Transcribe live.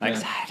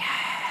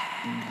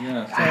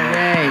Yeah.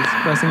 Sergey is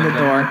closing the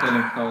door.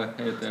 Telling how I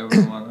hate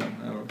everyone and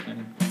everything.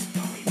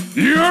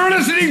 You're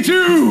listening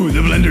to the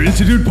Blender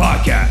Institute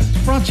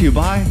podcast, brought to you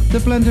by the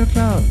Blender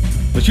Cloud.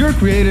 Does your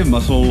creative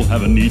muscle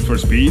have a need for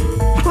speed?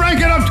 Crank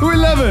it up to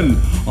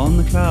 11 on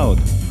the cloud.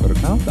 Go to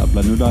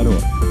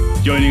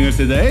cloud.blender.org. Joining us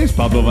today is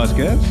Pablo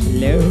Vasquez,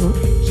 Hello.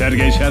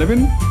 Sergey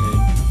Sherabin,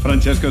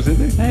 Francesco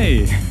Sidney,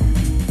 Hey,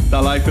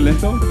 Dalai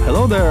Filento,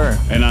 hello there.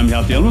 and I'm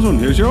Hjalti Elmarsson.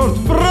 Here's your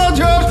host,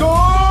 Francesco!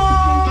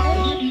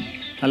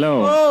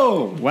 Hello.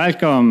 Oh!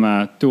 Welcome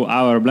to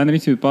our Blender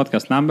Institute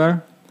podcast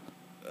number.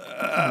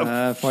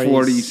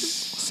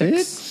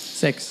 46?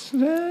 Six.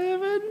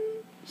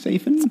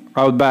 7?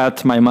 I would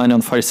bet my money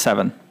on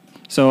 47.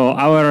 So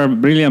our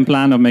brilliant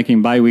plan of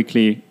making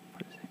bi-weekly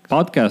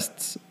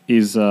podcasts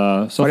is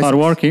so 46. far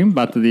working,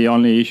 but the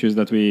only issue is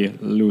that we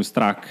lose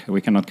track.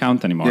 We cannot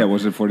count anymore. Yeah,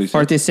 was it 46?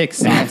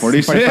 46. Ah,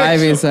 46.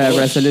 45 is Of course.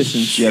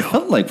 resolutions. Yeah, it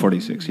felt like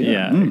 46.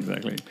 Yeah,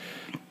 exactly.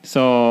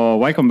 So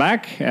welcome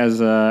back.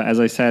 As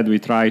I said, we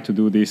try to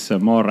do this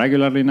more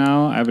regularly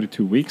now, every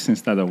 2 weeks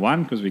instead of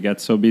one, because we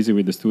get so busy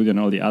with the studio and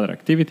all the other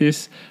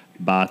activities.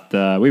 But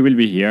we will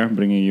be here,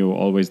 bringing you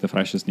always the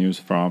freshest news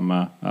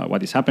from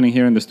what is happening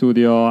here in the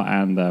studio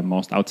and the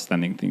most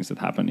outstanding things that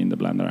happen in the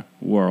Blender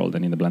world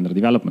and in the Blender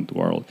development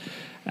world.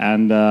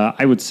 And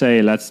I would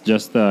say let's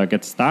just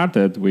get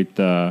started with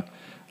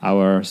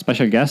our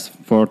special guest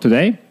for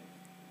today.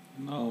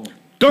 No.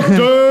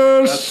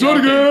 Dr.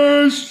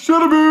 Sergey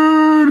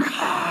Sherabin!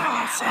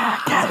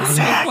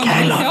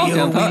 I love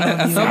you.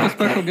 I thought the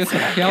special guest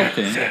was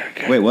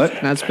Hjalti. Wait,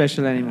 what? Not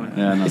special anymore.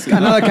 Yeah, not It's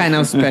another kind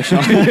of special.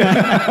 We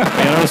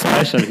are all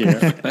special here.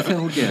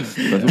 Special guest.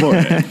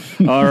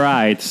 All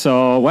right.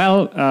 So,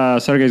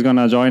 Sergey is going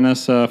to join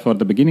us for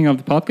the beginning of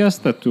the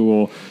podcast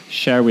to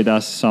share with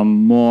us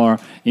some more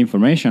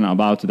information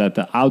about that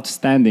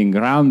outstanding,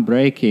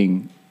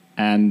 groundbreaking,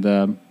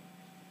 and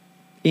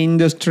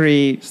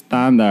Industry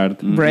standard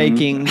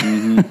breaking.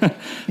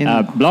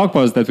 blog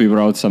post that we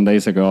wrote some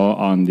days ago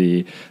on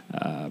the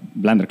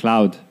Blender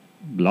Cloud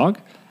blog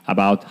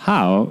about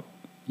how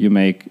you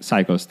make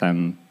cycles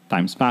 10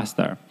 times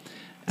faster.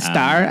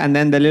 Star, and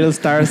then the little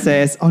star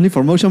says, only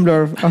for motion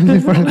blur, only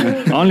for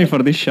Only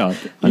for this shot.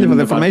 only for In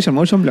the the formation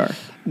motion blur.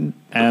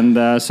 And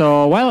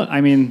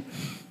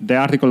the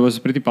article was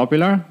pretty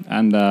popular,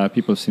 and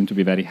people seem to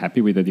be very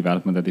happy with the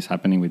development that is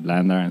happening with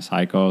Blender and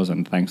Cycles,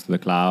 and thanks to the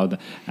cloud.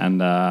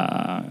 And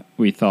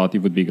we thought it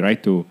would be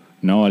great to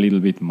know a little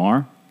bit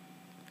more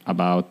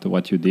about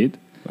what you did.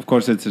 Of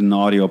course, it's an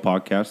audio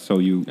podcast, so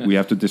we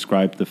have to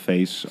describe the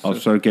face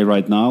of Sergey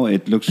right now.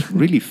 It looks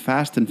really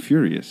fast and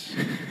furious.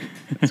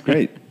 It's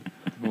great.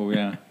 Oh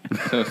yeah.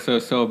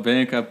 So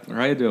being a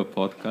radio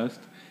podcast,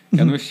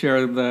 can we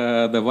share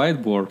the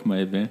whiteboard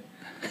maybe?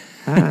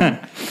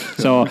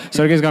 So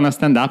Sergey is going to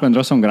stand up and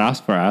draw some graphs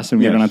for us, and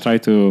we're Yes. going to try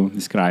to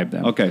describe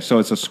them. Okay, so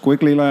it's a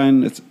squiggly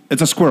line.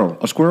 It's a squirrel.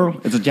 A squirrel?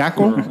 It's a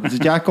jackal? It's a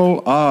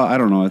jackal? I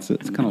don't know. It's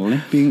kind of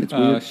limping. It's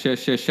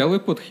weird. Shall we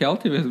put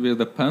Hjalti with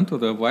the pen to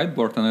the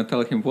whiteboard and I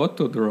tell him what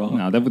to draw?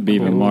 No, that would be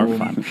even more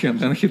fun. And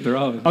then he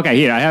draws. Okay,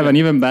 here, I have an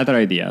even better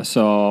idea.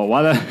 So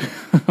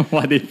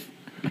what if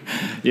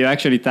you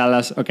actually tell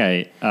us,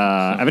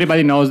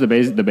 everybody knows the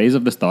base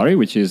of the story,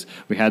 which is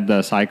we had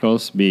the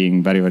cycles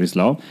being very, very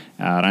slow,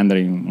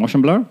 rendering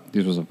motion blur.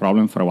 This was a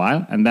problem for a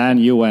while. And then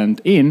you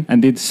went in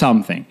and did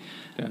something.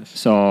 Yes.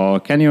 So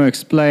can you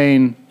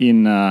explain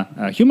in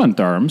human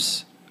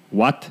terms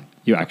what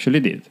you actually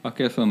did?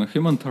 Okay, so in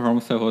human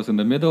terms, I was in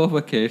the middle of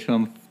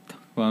vacation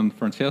when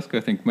Francesco,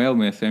 I think, mailed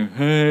me saying,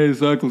 hey,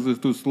 Cycles is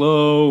too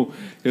slow.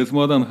 It's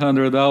more than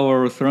 100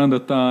 hours render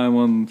time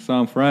on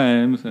some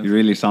frames. It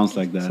really sounds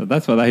like that. So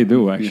that's what I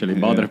do, actually,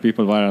 Yeah. bother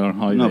people while I'm on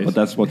holidays. No, but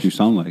that's what you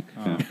sound like.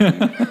 Yeah.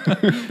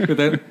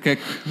 But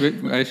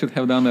I should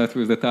have done that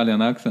with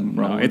Italian accent.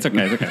 No, Probably. it's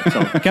okay, it's okay.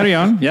 So carry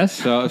on, yes?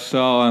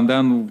 So and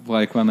then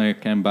like when I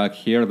came back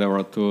here, there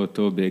were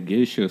two big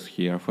issues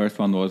here. First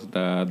one was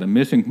the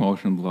missing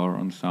motion blur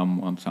on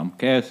some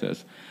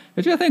cases,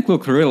 which I think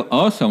looked real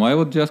awesome. I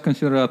would just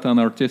consider that an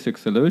artistic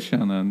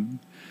solution, and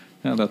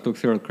yeah, that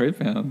looks real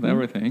creepy and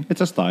everything.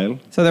 It's a style.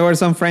 So there were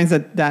some frames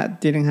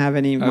that didn't have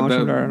any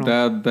motion blur at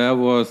all. That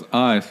was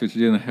eyes, which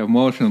didn't have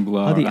motion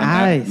blur. Oh, the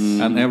eyes.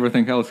 And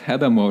everything else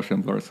had a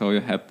motion blur, so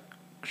you had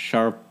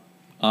sharp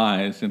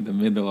eyes in the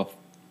middle of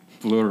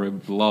blurry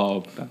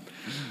blob.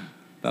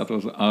 That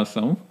was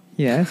awesome.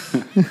 Yes.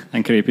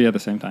 And creepy at the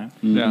same time.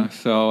 Yeah,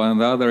 so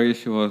and the other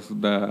issue was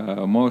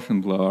the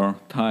motion blur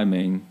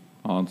timing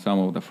on some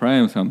of the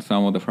frames, and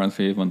some of the frames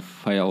even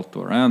failed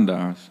to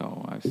render.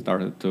 So I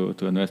started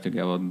to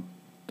investigate what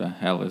the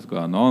hell is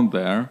going on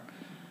there.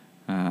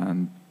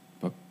 And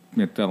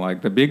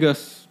the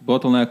biggest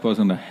bottleneck was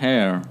in the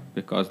hair,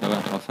 because the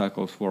Ventral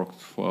Cycles worked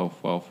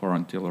for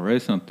until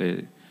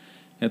recently.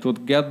 It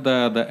would get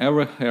the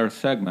every hair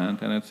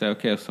segment, and it'd say,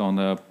 okay, so on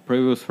the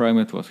previous frame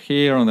it was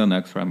here, on the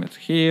next frame it's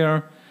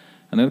here,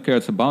 and it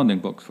creates a bounding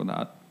box for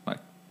that, like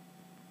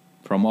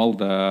from all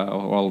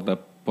the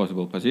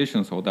possible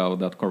positions of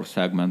that curve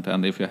segment.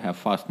 And if you have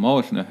fast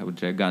motion, you have a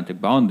gigantic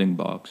bounding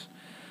box,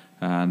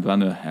 and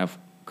when you have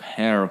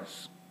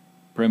hairs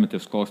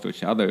primitives close to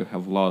each other, you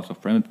have lots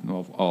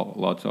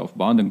of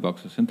bounding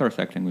boxes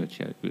intersecting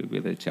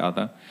with each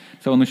other.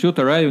 So in a shoot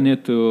array, you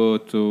need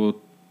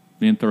to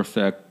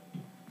intersect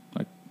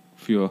like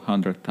few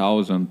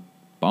 100,000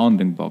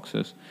 bounding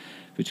boxes,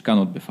 which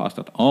cannot be fast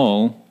at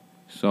all.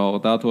 So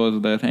that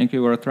was the thing we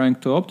were trying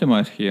to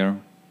optimize here,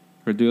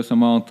 reduce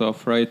amount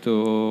of array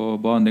to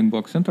bounding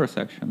box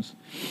intersections.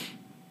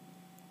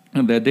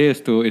 And the idea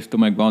is to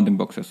make bounding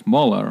boxes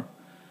smaller.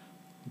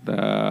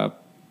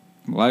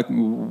 Like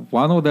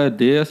one of the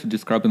ideas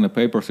described in the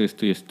papers is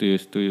to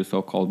use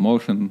so-called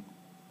motion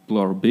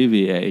blur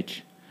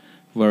BVH,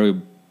 where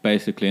you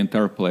basically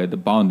interpolate the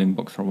bounding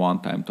box from one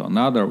time to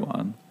another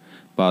one.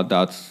 But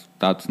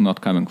that's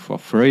not coming for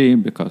free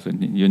because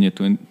you need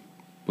to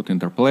put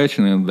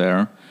interpolation in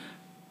there,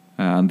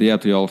 and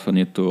yet you also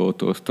need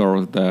to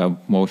store the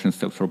motion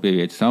steps for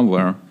BVH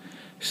somewhere.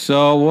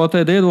 So what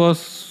I did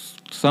was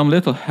some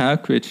little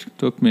hack which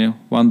took me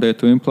one day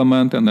to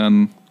implement, and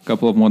then a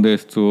couple of more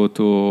days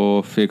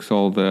to fix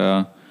all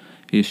the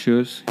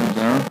issues in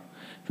there,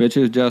 which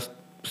is just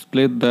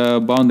split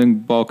the bounding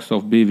box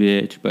of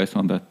BVH based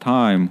on the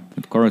time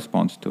it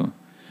corresponds to.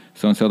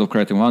 So instead of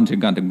creating one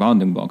gigantic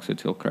bounding box,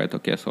 it will create,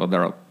 okay, so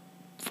there are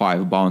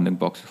 5 bounding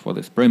boxes for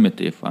this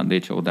primitive, and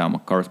each of them are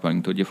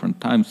corresponding to a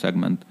different time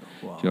segment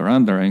you're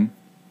rendering.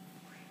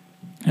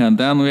 And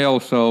then we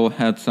also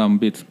had some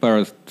bits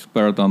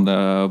spared on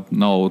the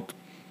node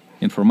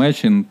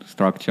information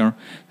structure.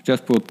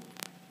 Just put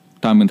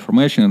time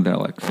information in there,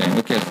 like saying,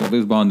 okay, so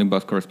this bounding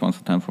box corresponds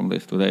to time from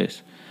this to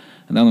this.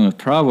 And then when you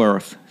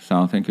traverse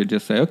something, you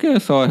just say, okay,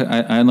 so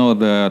I know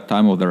the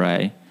time of the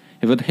array.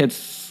 If it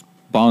hits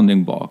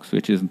bounding box,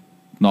 which is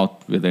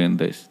not within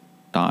this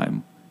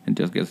time, it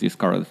just gets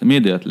discarded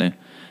immediately.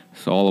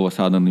 So all of a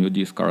sudden you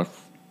discard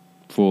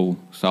full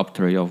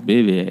subtree of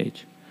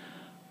BVH.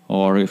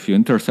 Or if you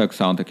intersect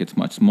something, it's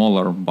much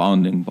smaller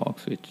bounding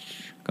box,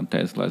 which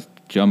contains less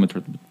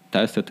geometry to be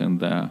tested in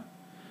there.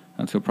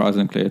 And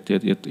surprisingly,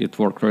 it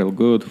worked real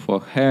good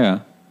for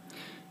hair.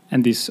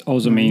 And this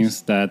also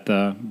means that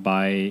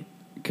by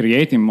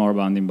creating more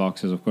bounding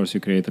boxes, of course, you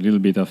create a little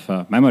bit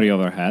of memory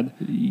overhead,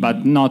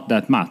 but not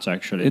that much,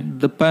 actually. It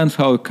depends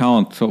how you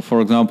count. So,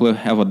 for example, if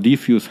you have a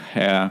diffuse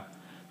hair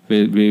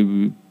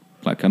with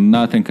like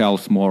nothing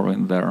else more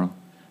in there,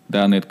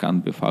 then it can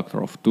be a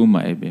factor of 2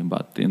 maybe.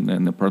 But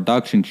in the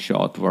production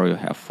shot where you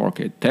have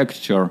 4K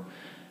texture,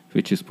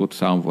 which is put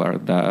somewhere,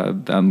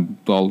 then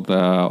all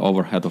the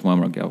overhead of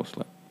memory goes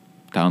like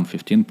down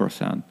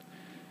 15%.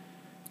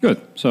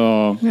 Good.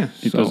 So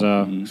It's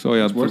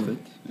worth it.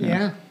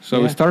 Yeah.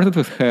 So we started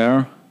with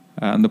hair,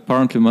 and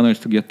apparently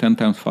managed to get 10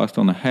 times faster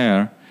on the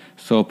hair.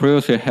 So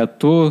previously I had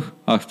 2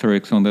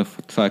 asterisks on the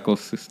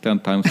cycles, is 10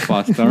 times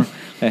faster.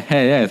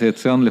 Hey, yes,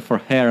 it's only for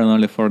hair and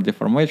only for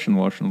deformation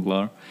motion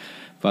blur.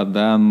 But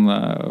then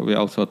we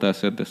also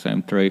tested the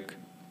same trick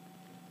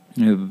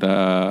with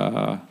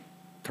the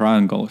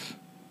triangles,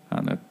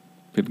 and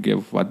it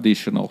gave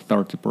additional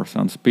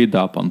 30% speed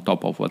up on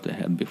top of what we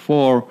had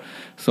before.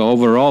 So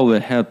overall we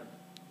had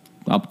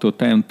up to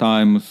 10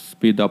 times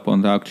speed up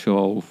on the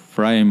actual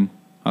frame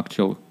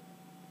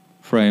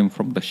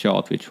from the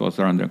shot, which was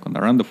rendering on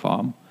the render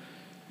farm.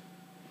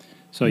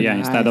 So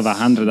instead of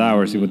 100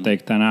 hours, it would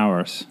take 10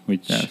 hours,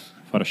 which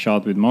for a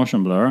shot with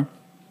motion blur,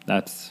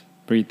 that's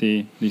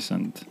pretty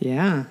decent.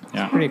 Yeah.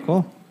 Yeah. Pretty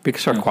cool.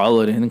 Picture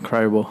quality,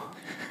 incredible.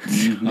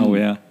 Oh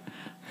yeah.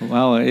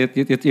 Well,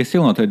 it's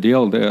still not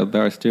ideal.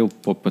 There are still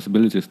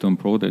possibilities to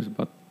improve this,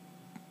 but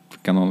you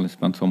can only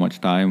spend so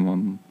much time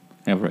on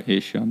every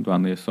issue, and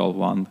when you solve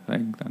one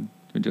thing, then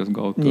you just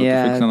go to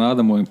fix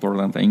another more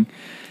important thing.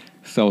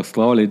 So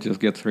slowly it just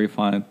gets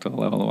refined to a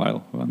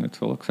level when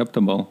it's all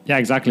acceptable. Yeah,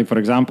 exactly. For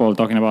example,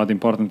 talking about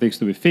important things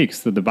to be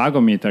fixed, the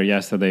bagometer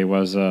yesterday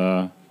was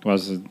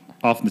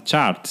off the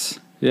charts.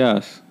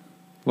 Yes.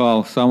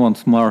 Well, someone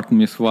smart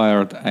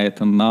miswired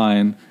 8 and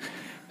 9.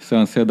 So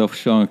instead of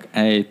showing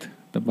 8,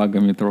 the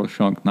bagometer was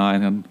showing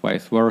 9 and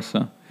vice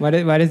versa. What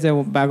is the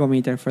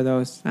bagometer for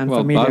those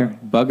unfamiliar?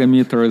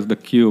 Bagometer is the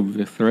cube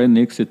with 3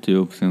 Nixie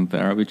tubes in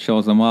there, which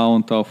shows the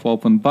amount of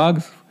open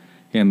bugs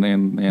in the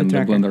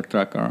Blender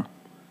tracker.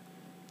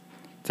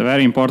 It's a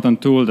very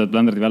important tool that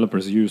Blender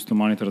developers use to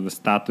monitor the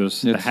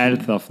status, the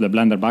health of the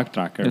Blender bug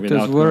tracker. It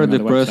is very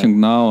depressing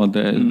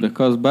nowadays,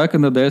 because back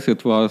in the days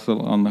it was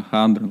on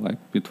 100, like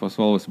it was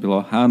always below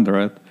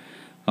 100,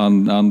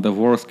 and the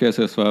worst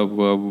cases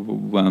were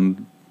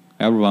when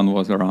everyone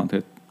was around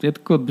it.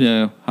 It could be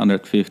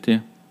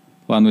 150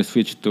 when we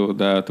switched to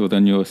the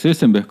new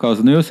system, because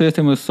the new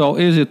system is so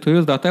easy to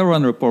use that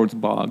everyone reports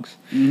bugs.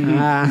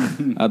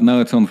 And now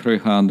it's on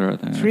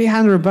 300.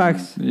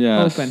 $300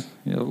 Yes. open.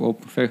 Yeah,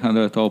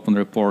 300 open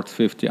reports,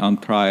 50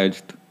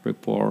 untriaged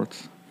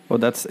reports.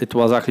 Well, it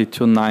was actually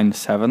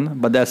 297,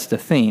 but that's the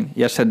thing.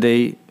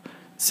 Yesterday,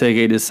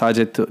 Sergey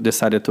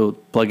decided to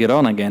plug it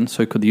on again,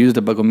 so you could use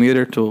the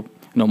bagometer to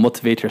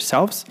motivate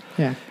yourselves.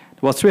 Yeah.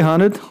 It was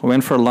 300. We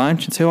went for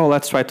lunch and said, "Oh,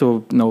 let's try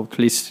to at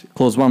least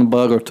close 1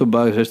 bug or 2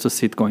 bugs just to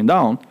see it going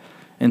down."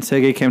 And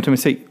Sergey came to me and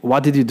said,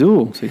 "What did you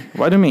do?" I said,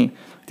 "What do you mean?"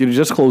 did you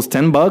just close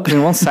 10 bugs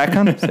in 1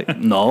 second? It's like,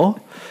 no.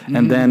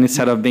 And then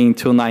instead of being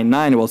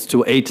 299, it was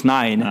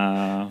 289.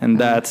 And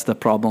that's the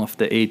problem of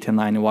the 8 and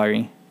 9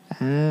 wiring.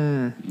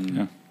 Ah.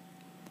 Yeah.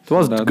 It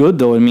was good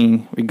though. I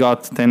mean, we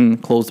got 10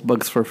 closed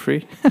bugs for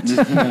free.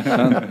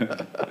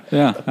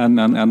 Yeah, and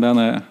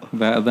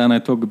then I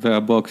took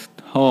the box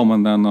home,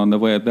 and then on the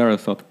way there I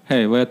thought,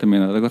 hey, wait a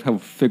minute, I could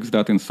have fixed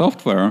that in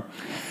software.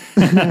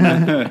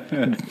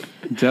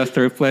 Just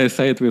replace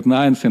 8 with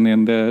 9s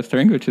in the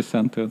string which is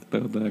sent to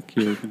the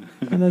cube.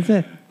 And that's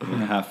it.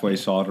 Halfway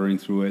soldering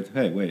through it.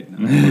 Hey, wait.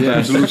 No,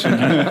 resolution.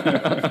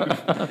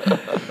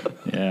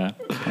 Yeah.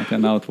 Okay,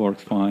 now it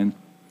works fine.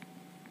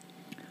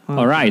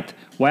 All right.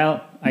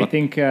 Well, I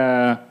think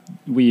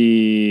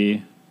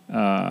we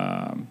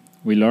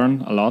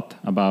learn a lot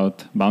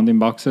about bounding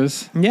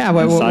boxes. Yeah, and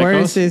where is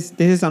cycles. this?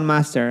 This is on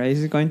master.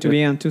 Is it going to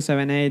be on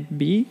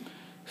 278B?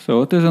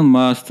 So it is in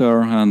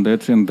master, and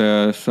it's in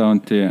the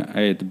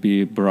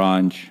 78B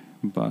branch,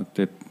 but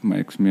it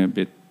makes me a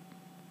bit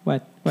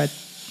What?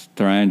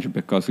 strange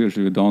because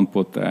usually you don't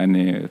put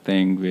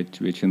anything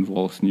which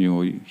involves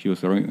new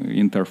user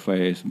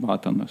interface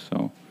button.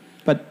 So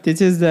But this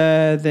is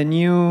the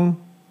new.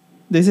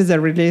 This is a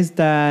release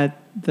that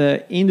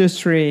the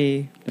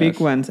industry big Yes.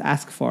 ones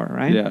ask for,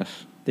 right? yes,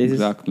 This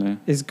exactly.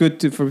 It's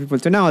good for people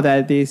to know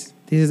that this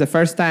is the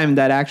first time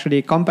that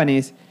actually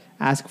companies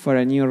ask for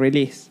a new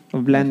release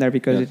of Blender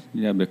because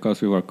Yeah,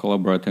 because we were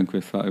collaborating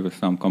with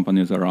some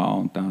companies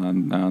around,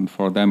 and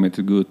for them it's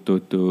good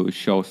to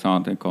show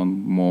something on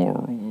more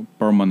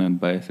permanent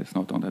basis,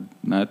 not on a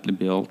nightly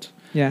build,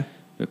 yeah,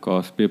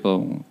 because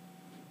people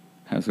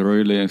has a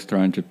really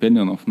strange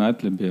opinion of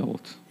nightly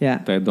builds. yeah,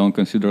 They don't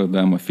consider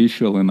them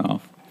official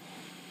enough,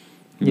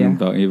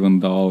 even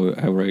though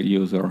every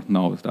user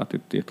knows that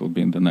it will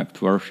be in the next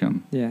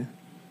version. yeah.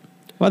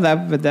 Well,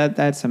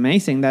 that's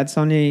amazing. That's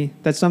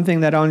something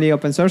that only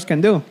open source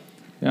can do.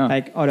 Yeah.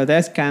 Like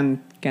Autodesk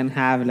can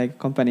have like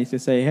companies to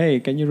say, hey,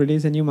 can you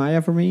release a new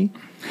Maya for me?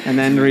 And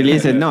then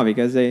release it. No,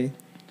 because they.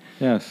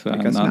 Yes,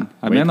 Because and, not.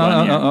 I Wait mean,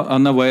 1 year.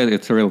 on a way,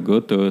 it's real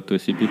good to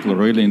see people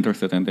really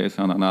interested in this.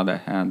 On another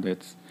hand,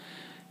 it's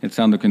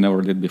something we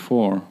never did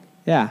before.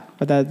 Yeah,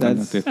 but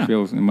that's.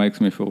 It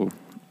makes me feel.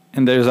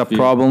 And there's a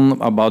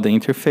problem about the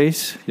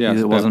interface. Yes,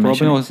 It the wasn't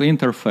problem mentioned. was the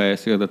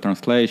interface, the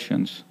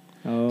translations.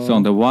 Oh. So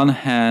on the one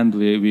hand,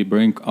 we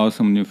bring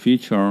awesome new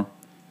feature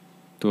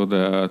to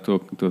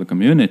the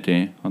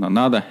community. On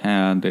another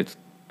hand, it's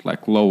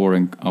like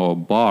lowering our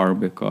bar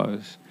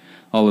because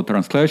all the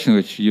translation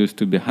which used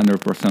to be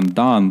 100%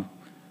 done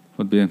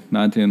would be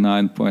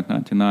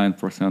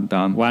 99.99%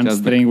 done. One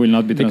Just string will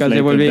not be because translated.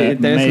 there will be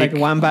that there's make-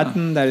 like one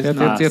button that is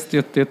not.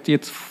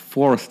 It's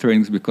 4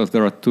 strings because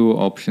there are 2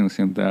 options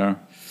in there.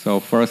 So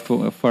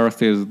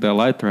first is the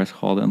light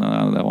threshold, and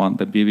another one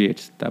the BVH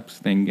steps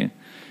thingy.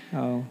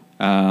 Oh.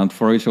 And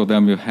for each of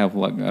them, you have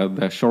like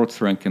the short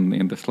string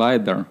in the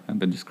slider and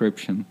the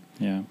description.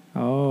 Yeah.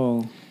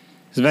 Oh.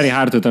 It's very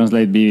hard to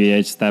translate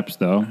BVH steps,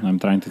 though. I'm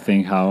trying to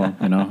think how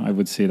I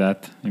would see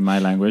that in my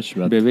language.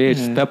 But BVH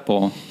Yeah.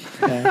 stepo.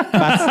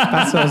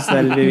 Pasos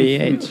del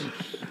VVH.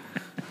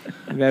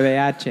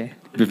 VVH.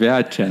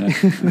 BVH.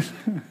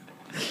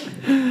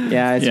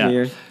 Yeah, it's Yeah.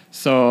 weird.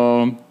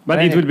 So, but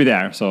Right. it will be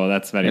there. So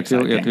that's very It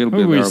will- exciting. it will be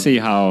we will there. see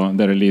how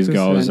the release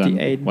goes and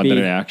 278B. what the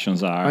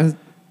reactions are.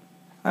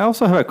 I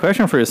also have a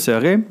question for you,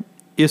 Sergey.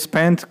 You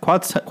spent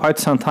quite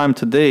some time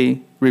today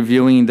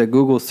reviewing the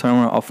Google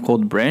Summer of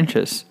Code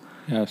branches.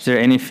 Yes. Is there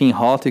anything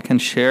hot you can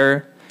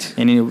share?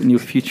 Any new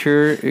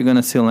feature you're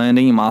gonna see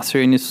landing in Master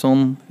any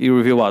soon? You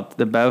review what?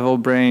 The Bevel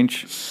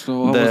branch,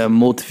 So I the was-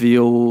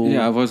 multi-view.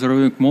 Yeah, I was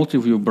reviewing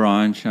multi-view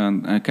branch,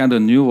 and I kind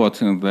of knew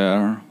what's in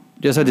there.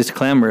 Just a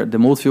disclaimer: the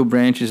multi-view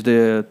branch is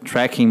the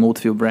tracking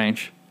multi-view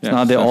branch. It's Yes,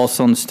 not the yes.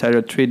 awesome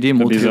stereo 3D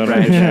multi-view visual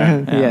branch.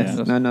 range, yeah. Yes,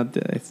 Yeah. no, not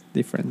it's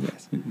different.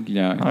 Yes.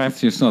 Yeah,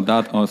 Alright. it's not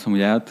that awesome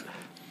yet.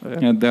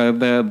 Yeah,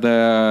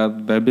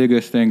 the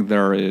biggest thing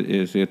there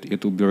is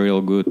it would be real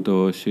good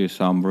to see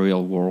some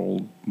real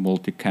world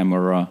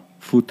multi-camera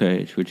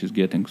footage which is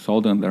getting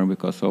sold in there,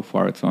 because so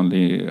far it's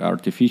only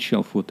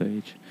artificial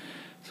footage.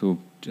 So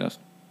just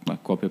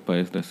like copy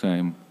paste the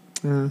same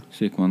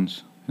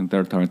sequence, and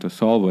they're trying to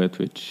solve it,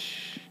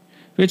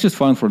 which is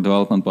fine for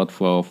development, but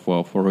for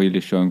really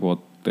showing what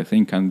the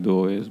thing can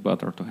do is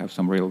better to have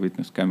some real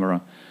witness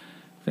camera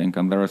thing.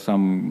 And there are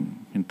some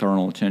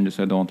internal changes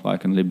I don't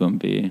like in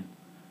LibMB.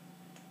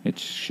 It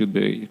should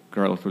be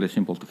relatively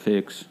simple to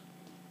fix.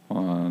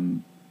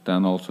 And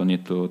then also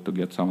need to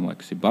get someone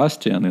like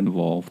Sebastian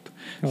involved.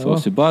 So Oh.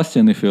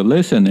 Sebastian, if you're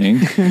listening,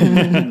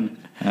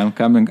 I'm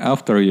coming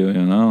after you,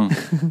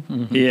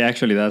 He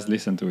actually does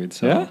listen to it.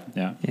 So, Yeah?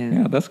 yeah.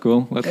 Yeah, that's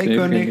cool. Let's see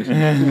if he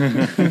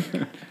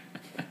listens.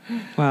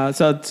 Wow.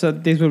 So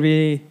this will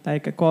be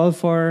like a call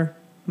for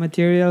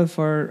material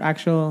for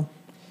actual.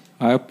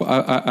 I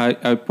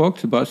poked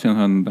Sebastian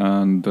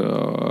and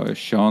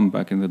Sean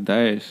back in the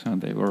days, and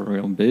they were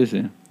real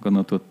busy.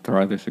 Gonna to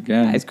try this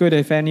again. It's good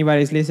if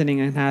anybody's listening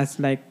and has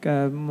like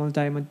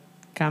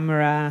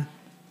multi-camera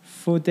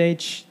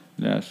footage.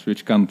 Yes,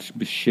 which can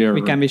be shared.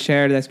 We can be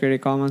shared as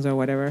Creative Commons or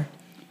whatever.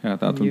 Yeah,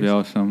 that would be use.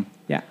 awesome.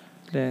 Yeah,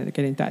 get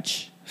in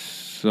touch.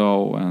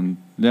 So, and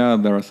yeah,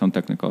 there are some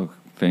technical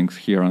things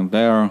here and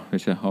there,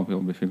 which I hope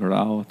will be figured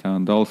out.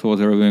 And also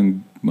was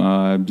reviewing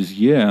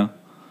Bezier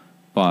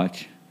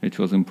patch, which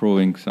was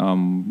improving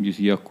some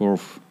Bezier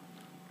curve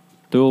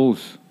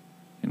tools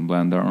in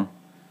Blender.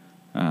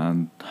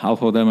 And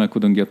half of them I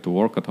couldn't get to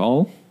work at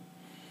all.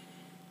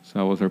 So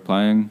I was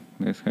replying,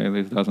 hey,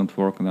 this doesn't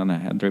work. And then I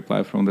had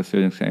reply from the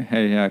student saying,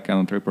 hey, yeah, I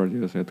cannot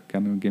reproduce it.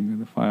 Can you give me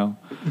the file?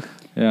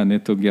 Yeah, I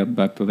need to get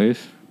back to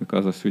this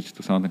because I switched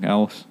to something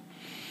else.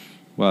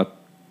 But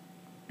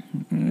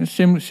it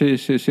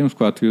seems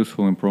quite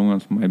useful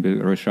improvements. Maybe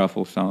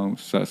reshuffle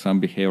some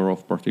behavior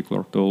of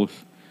particular tools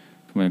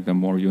to make them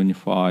more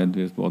unified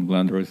with what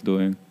Blender is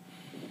doing.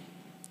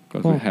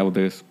 Because we have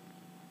this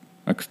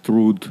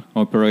extrude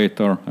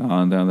operator,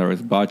 and then there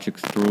is batch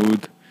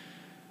extrude.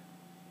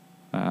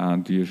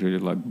 And usually,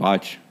 like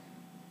batch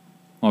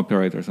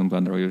operators in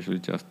Blender usually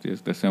just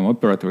use the same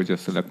operator,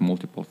 just select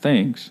multiple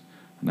things,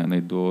 and then they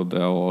do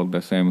all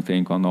the same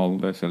thing on all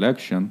the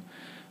selection.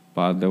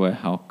 But the way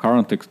how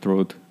current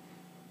extrude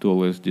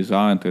tool is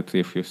designed, it's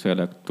if you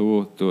select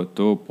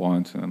two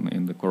points, and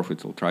in the curve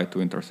it will try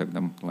to intersect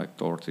them like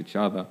towards each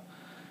other,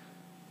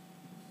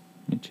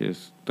 which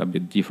is a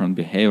bit different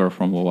behavior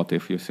from what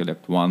if you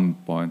select 1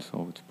 point.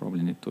 So it's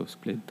probably need to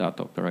split that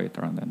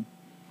operator and then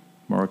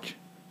merge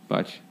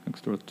batch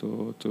extrude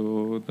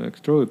to the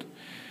extrude.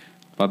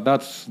 But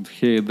that's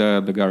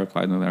the guy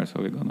replied in there, so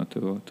we're gonna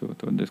to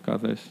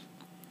discuss this.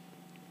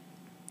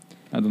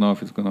 I don't know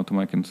if it's gonna to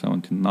make in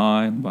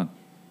 79, but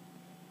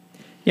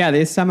Yeah,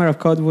 this Summer of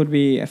Code would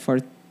be for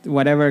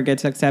whatever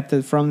gets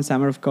accepted from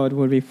Summer of Code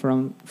would be for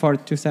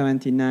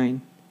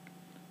 279.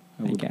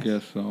 I would guess.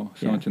 guess so.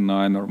 Yeah.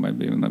 79 or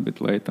maybe even a bit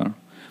later.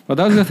 But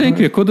that's the thing,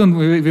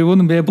 we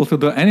wouldn't be able to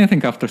do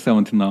anything after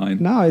 79.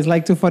 No, it's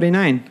like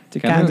 249.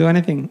 You can't do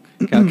anything.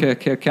 Can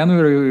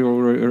we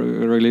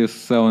release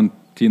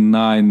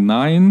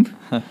 79.9?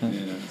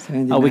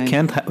 79.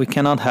 We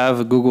cannot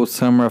have Google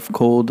Summer of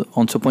Code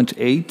on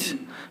 2.8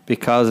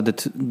 because the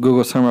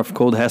Google Summer of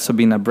Code has to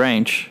be in a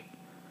branch.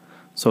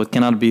 So it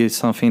cannot be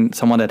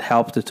someone that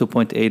helped the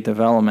 2.8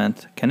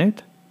 development, can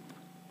it?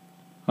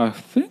 I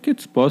think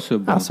it's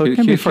possible. So it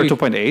can be for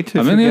 2.8.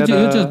 I mean, you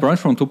just branch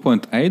from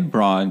 2.8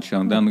 branch,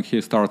 and then he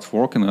starts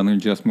working, and you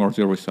just merge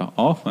it so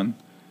often.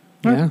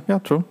 Yeah.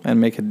 True. And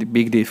make a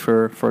big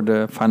differ for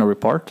the final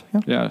report.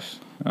 Yeah. Yes,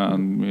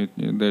 and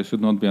there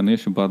should not be an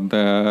issue. But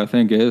the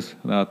thing is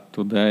that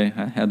today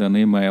I had an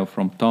email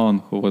from Ton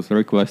who was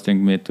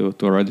requesting me to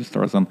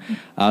register as an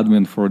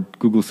admin for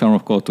Google Summer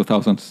of Code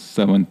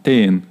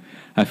 2017.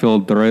 I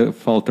felt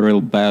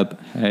real bad.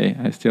 Hey,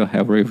 I still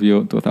have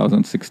review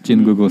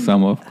 2016 Google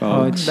Summer of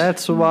Code.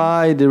 That's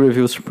why the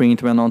review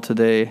sprint went on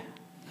today.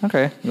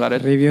 Okay, got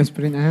it. Review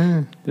sprint.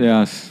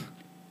 Yes.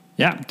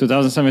 Yeah,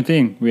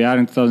 2017. We are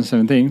in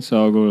 2017,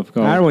 so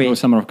Are we? Google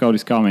Summer of Code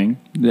is coming.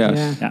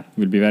 Yes. Yeah, it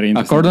will be very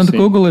interesting. According to see.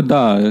 Google, it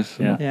does.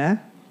 Yeah. Yeah.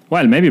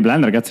 Well, maybe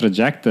Blender gets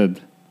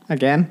rejected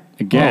Again.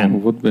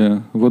 again.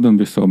 Wouldn't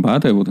be so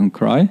bad. I wouldn't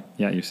cry.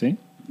 Yeah, you see.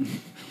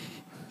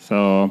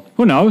 So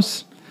who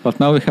knows? But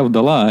now we have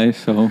Dalai,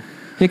 so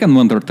he can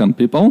mentor 10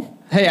 people.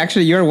 Hey,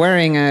 actually, you're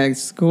wearing a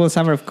Google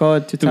Summer of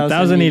Code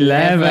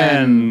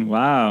 2011.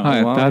 Wow.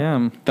 Hi,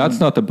 wow, that's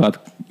not a bad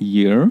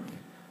year.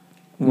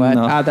 What?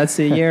 No. That's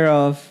the year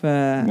of...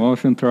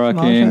 Motion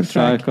tracking,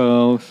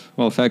 cycles.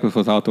 Well, cycles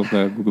was out of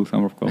the Google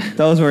Summer of Code.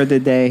 Those were the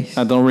days.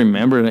 I don't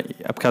remember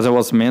because I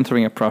was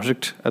mentoring a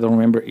project. I don't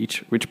remember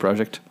which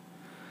project.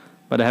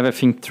 But I have, I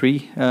think,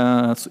 3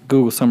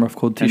 Google Summer of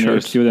Code And your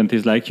t-shirts. student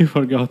is like, you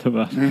forgot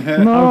about.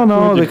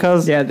 No,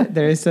 because Yeah,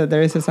 there is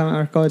a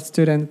Summer of Code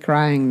student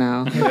crying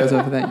now because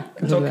of that.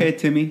 It's okay,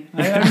 Timmy.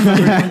 I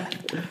remember.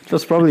 it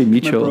was probably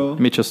bro.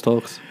 Mitchell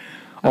Stokes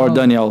or Oh.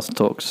 Danielle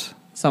Stokes.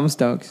 Some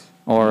Stokes.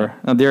 Or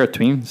they are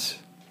twins.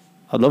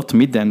 I'd love to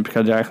meet them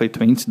because they're actually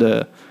twins,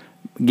 the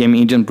Game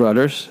Engine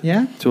brothers.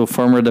 Yeah? 2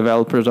 former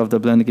developers of the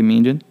Blender Game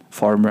Engine.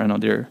 Former, I know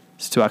they're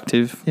still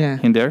active Yeah.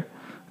 in there.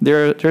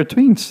 They're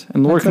twins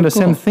and That's working so the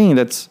same cool. thing.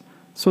 That's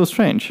so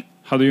strange.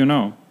 How do you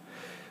know?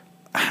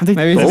 They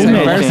Maybe it's the told same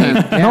me, I person.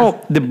 think. Yeah. No,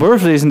 the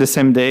birthday is in the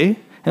same day.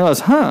 And I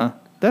was,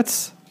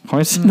 that's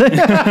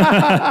coincidence.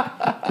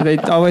 Do they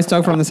always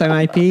talk from the same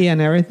IP and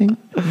everything?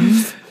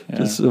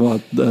 Just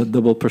about the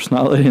double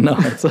personality now.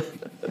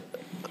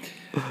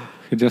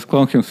 He just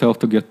cloned himself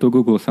to get 2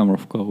 Google Summer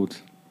of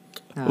Codes.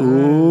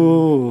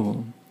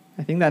 Ooh.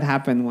 I think that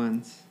happened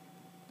once.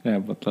 Yeah,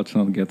 but let's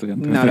not get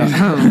into No.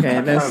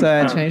 Okay, let's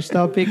change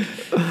topic.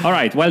 All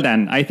right. Well,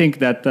 then, I think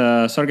that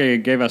Sergey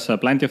gave us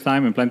plenty of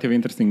time and plenty of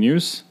interesting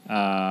news.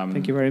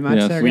 Thank you very much,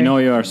 Yes. Sergey. We know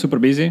you are super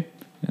busy.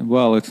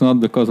 Well, it's not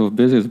because of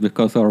busy, it's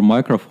because our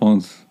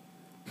microphones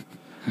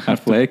are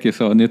flaky,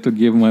 so I need to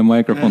give my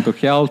microphone to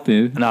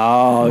Hjalti.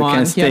 No, you on, can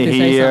you stay have to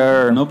say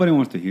here. Nobody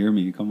wants to hear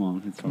me. Come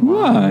on. It's all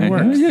Why? right.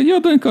 works. You're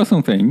doing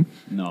awesome thing.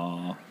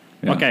 No.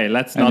 Yeah. Okay,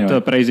 let's Anyway.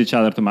 not praise each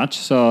other too much.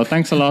 So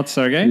thanks a lot,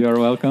 Sergey. You're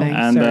welcome. Thanks.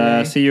 And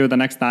Sergey. see you the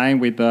next time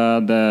with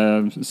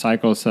the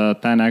Cycles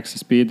 10x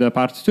Speed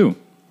part 2.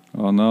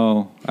 Oh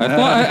no!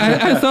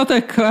 I thought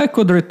I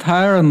could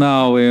retire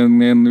now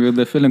with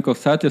the feeling of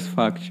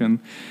satisfaction,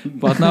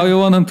 but now you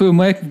wanted to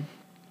make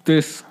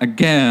this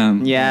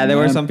again. Yeah, there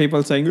were some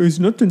people saying it's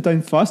not 10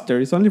 times faster.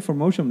 It's only for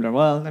motion blur.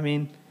 Well, I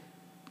mean,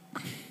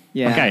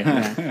 yeah. Okay,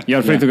 yeah.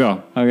 you're free to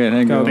go. Okay,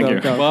 thank Go, you. go,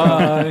 you. go.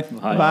 Bye.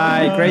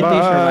 Bye. Great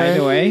t-shirt, by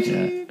the way.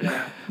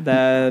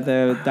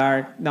 The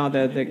dark, no,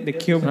 the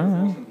cube.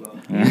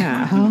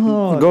 Yeah.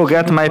 Oh, Go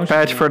get my motion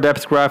patch blur. for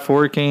depth graph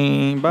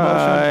working.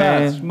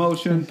 Bye.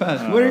 Motion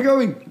pass. Where are you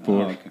going?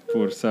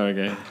 Poor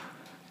Sergey.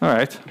 All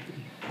right.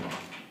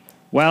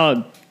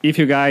 Well, if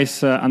you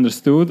guys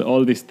understood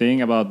all this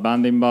thing about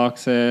bounding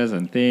boxes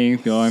and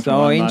things going So from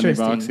one bounding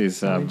interesting. box is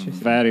So interesting.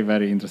 very,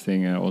 very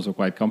interesting and also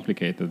quite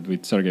complicated.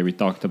 With Sergey, we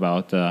talked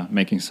about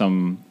making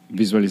some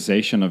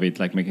visualization of it,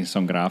 like making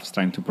some graphs,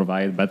 trying to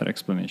provide better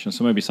explanation.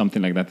 So maybe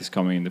something like that is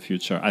coming in the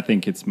future. I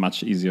think it's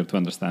much easier to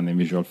understand in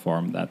visual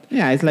form that.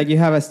 Yeah, it's like you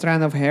have a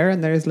strand of hair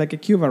and there is like a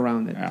cube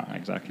around it. Yeah,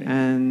 exactly.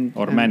 And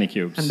Many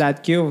cubes. And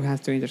that cube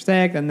has to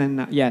intersect, and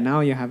then now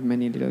you have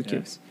many little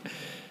cubes.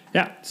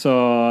 Yeah,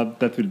 so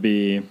that will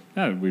be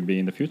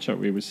in the future.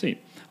 We will see.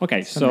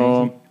 Okay,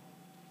 so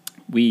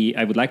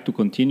I would like to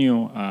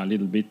continue a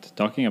little bit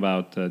talking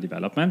about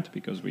development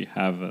because we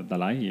have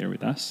Dalai here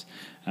with us,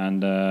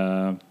 and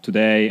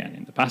today and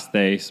in the past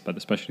days, but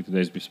especially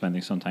today, we're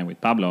spending some time with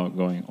Pablo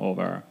going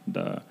over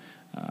the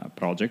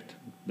project.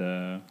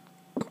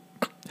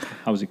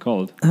 How's it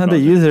called? The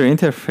Project. user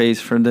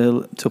interface for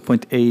the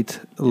 2.8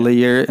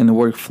 layer and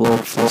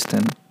workflow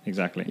system.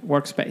 Exactly.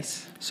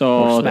 Workspace.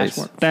 So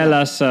Workspace. tell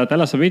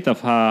us a bit of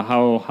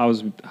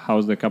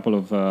how's the couple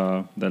of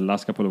the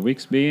last couple of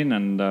weeks been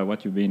and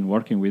what you've been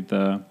working with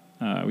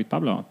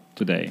Pablo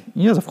today.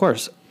 Yes, of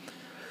course.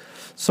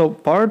 So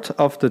part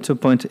of the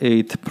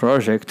 2.8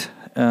 project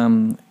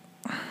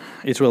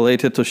is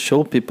related to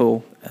show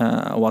people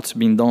what's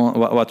been done,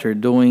 what you're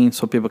doing,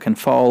 so people can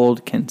follow,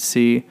 can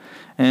see.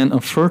 And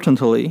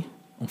unfortunately,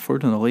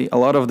 a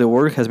lot of the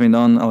work has been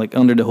done like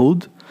under the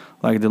hood,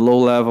 like the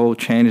low-level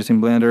changes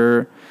in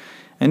Blender.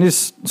 And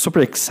it's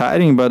super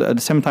exciting, but at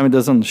the same time, it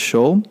doesn't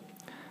show.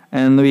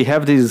 And we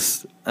have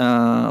this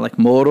like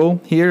motto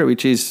here,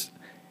 which is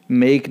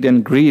make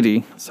them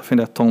greedy. Something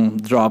that Tom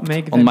dropped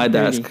Make on them my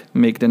greedy. desk.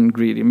 Make them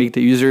greedy. Make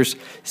the users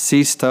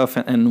see stuff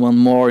and want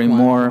more and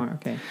more.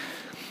 Okay.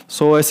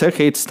 So I said,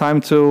 okay, it's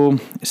time to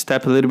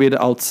step a little bit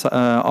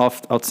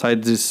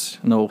outside this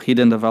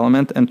hidden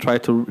development and try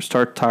to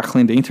start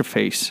tackling the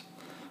interface.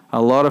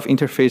 A lot of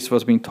interface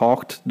was being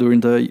talked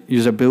during the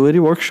usability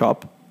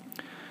workshop,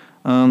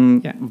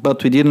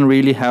 but we didn't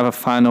really have a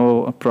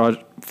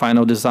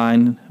final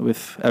design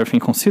with everything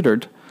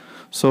considered.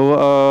 So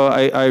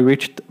I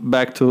reached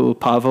back to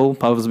Pavel.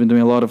 Pavel's been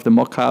doing a lot of the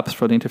mock-ups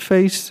for the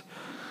interface.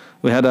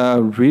 We had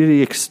a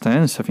really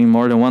extensive, I think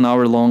more than 1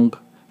 hour long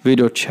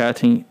video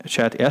chat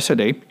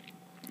yesterday.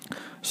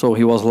 So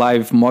he was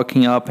live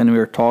mocking up and we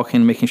were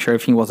talking, making sure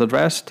everything was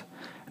addressed.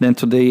 And then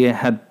today I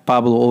had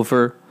Pablo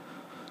over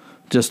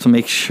just to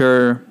make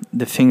sure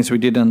the things we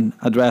didn't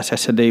address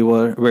yesterday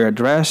were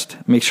addressed,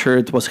 make sure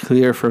it was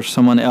clear for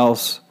someone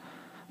else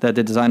that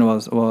the design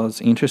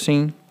was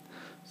interesting.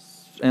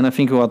 And I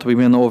think what we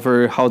went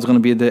over, how it's going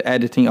to be the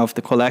editing of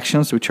the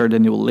collections, which are the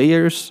new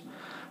layers,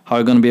 how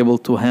you're going to be able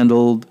to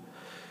handle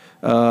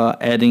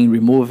adding,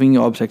 removing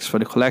objects for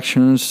the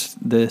collections,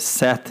 the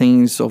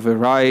settings,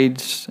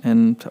 overrides,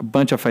 and a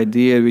bunch of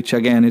ideas, which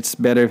again, it's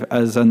better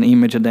as an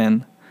image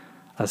than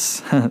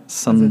as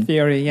some As a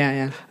theory,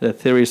 yeah. the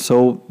theory.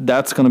 So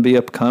that's going to be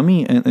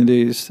upcoming in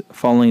these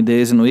following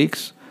days and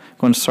weeks.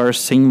 Going to start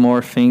seeing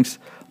more things,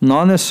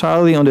 not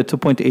necessarily on the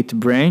 2.8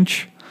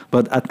 branch,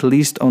 but at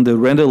least on the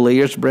render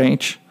layers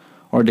branch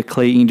or the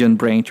Clay Engine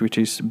branch, which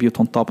is built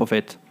on top of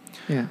it.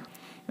 Yeah.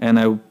 And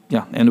I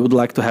would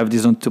like to have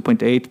this on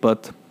 2.8,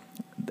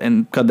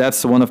 because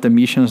that's one of the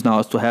missions now,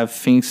 is to have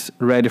things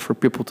ready for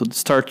people to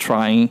start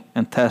trying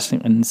and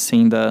testing and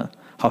seeing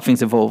how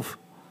things evolve.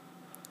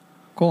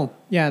 Cool.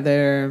 Yeah,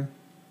 the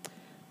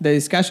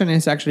discussion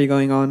is actually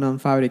going on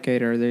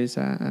Fabricator. There's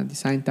a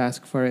design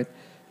task for it.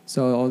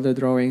 So all the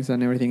drawings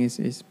and everything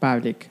is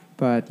public.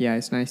 But yeah,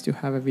 it's nice to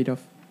have a bit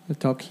of a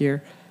talk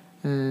here.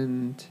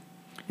 And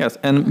yes,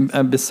 and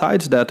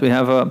besides that, we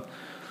have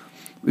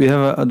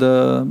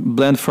the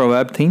Blend for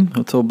Web team.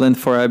 So Blend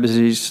for Web is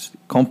this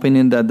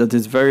company that does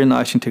this very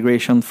nice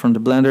integration from the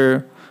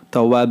Blender to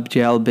a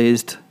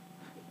WebGL-based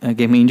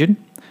game engine.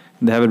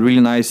 They have a really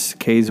nice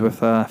case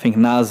with, I think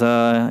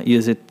NASA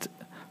use it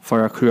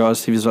for a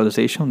curiosity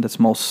visualization. That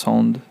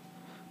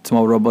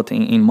small robot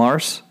in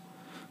Mars.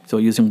 So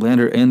using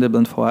Blender and the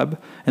Blend for Web.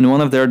 And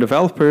one of their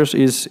developers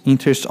is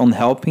interested on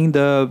helping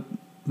the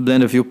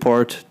Blender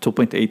Viewport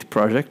 2.8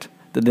 project.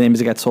 The names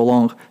get so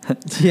long.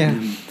 yeah.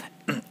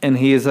 And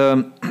he's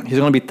going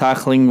to be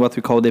tackling what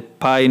we call the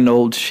Pi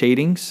node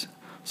shadings.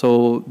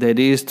 So the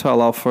idea is to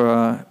allow for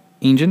an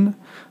engine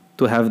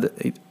to have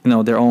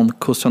their own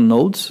custom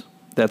nodes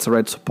that's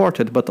already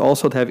supported, but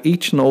also to have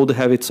each node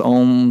have its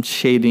own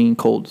shading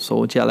code,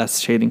 so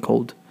GLS shading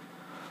code.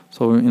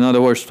 So in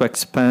other words, to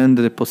expand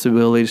the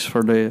possibilities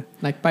for the...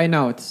 Like Pi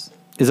nodes.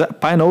 Is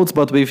that PyNodes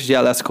but with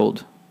GLS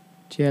code?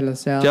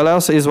 GLSL.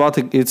 GLS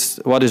is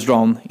what is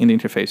drawn in the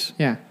interface.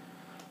 Yeah.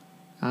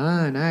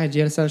 Ah, nice.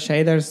 GLSL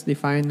shaders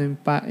defined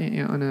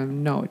on a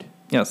node.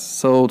 Yes.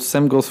 So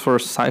same goes for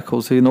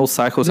cycles. You know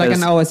cycles It's like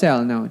as an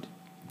OSL node.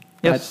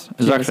 yes,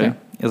 but GLSL.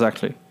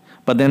 exactly.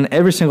 But then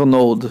every single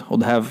node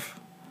would have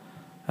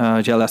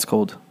GLS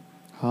code.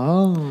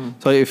 Oh.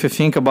 So if you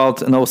think about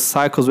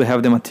cycles, we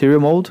have the material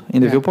mode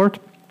in the Yeah. viewport.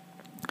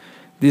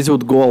 This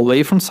would go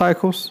away from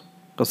cycles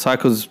because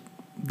cycles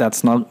that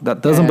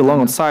doesn't belong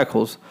on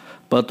cycles,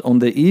 but on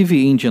the EV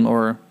engine,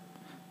 or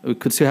we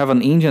could still have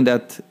an engine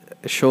that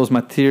shows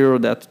material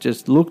that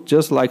just look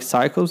just like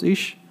cycles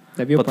ish,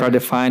 The but viewport. are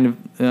defined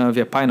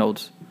via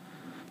PyNodes.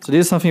 So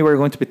this is something we're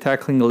going to be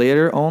tackling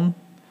later on.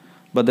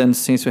 But then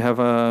since we have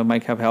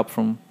might have help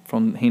from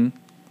him,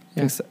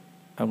 Yeah.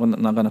 I'm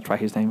not gonna try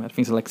his name. I think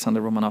it's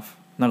Alexander Romanov.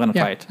 Not gonna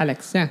try Yeah, it.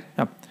 Alex. Yeah.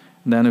 Yeah.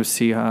 Then we'll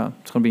see.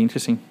 It's gonna be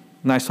interesting.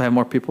 Nice to have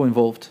more people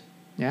involved.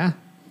 Yeah.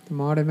 The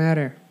more the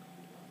merrier.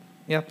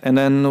 Yeah. And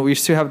then we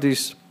still have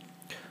this.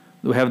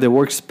 We have the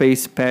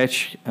workspace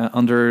patch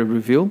under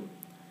review.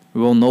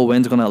 We won't know when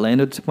it's gonna land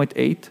at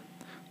 2.8.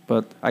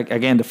 But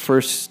again, the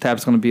first step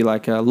is gonna be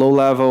like a low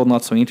level,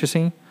 not so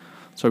interesting.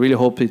 So I really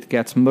hope it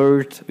gets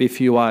merged with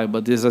UI.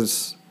 But this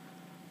is.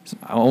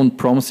 I won't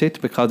promise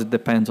it because it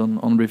depends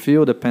on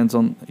review, depends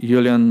on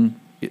Julian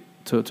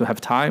to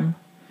have time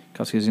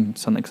because he's in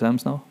some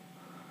exams now.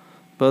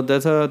 But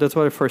that's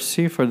what I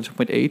foresee for the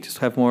 2.8 is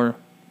to have more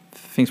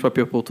things for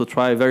people to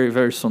try very,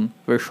 very soon,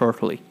 very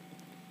shortly.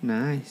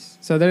 Nice.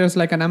 So there's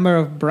like a number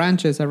of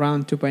branches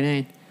around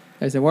 2.8.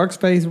 There's the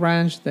workspace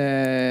branch,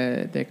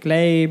 the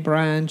clay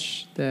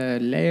branch, the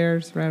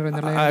layers, right?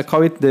 Render layers. I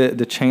call it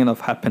the chain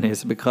of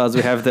happiness because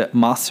we have the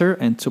master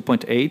and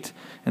 2.8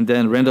 and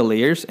then render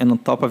layers, and on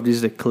top of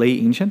this the clay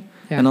engine,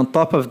 Yeah. and on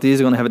top of this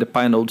you're gonna have the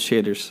PyNode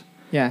shaders.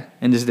 Yeah.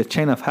 And this is the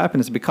chain of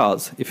happiness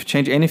because if you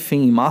change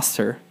anything in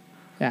master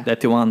Yeah.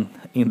 that you want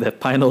in the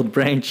PyNode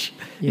branch,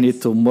 you Yes.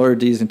 need to merge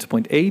these in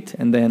 2.8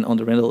 and then on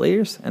the render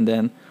layers and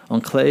then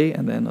on clay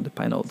and then on the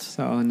PyNodes.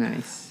 So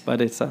nice.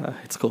 But it's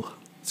cool.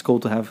 It's cool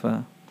to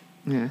have.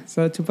 Yeah.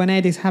 So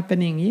 2.8 is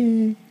happening.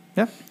 Yay.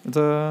 Yeah,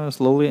 it's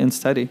slowly and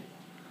steady.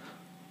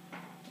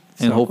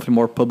 And So hopefully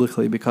more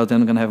publicly because then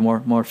we're going to have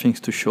more things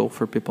to show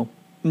for people.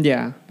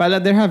 Yeah.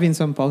 But there have been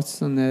some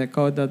posts on the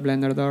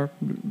code.blender.org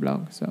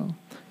blog. So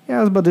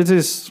Yes, but it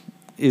is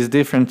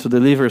different to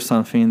deliver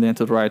something than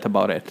to write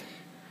about it.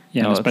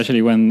 Yeah, No, and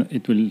especially when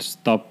it will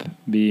stop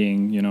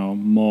being,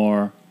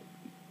 more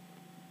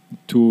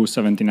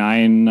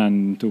 2.79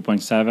 and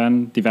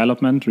 2.7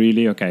 development,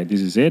 really, okay,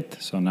 this is it.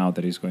 So now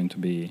there is going to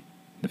be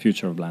the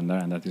future of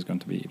Blender, and that is going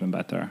to be even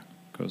better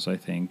because I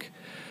think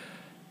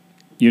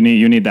you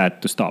need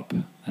that to stop,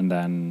 and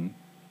then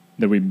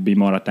there will be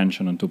more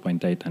attention on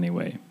 2.8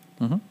 anyway.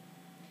 Mm-hmm.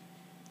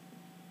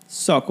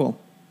 so cool.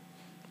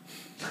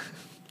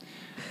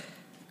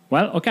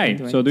 Well, okay.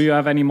 Can't So, wait. do you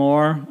have any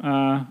more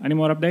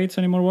updates,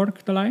 any more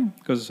work, Dalai?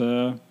 Because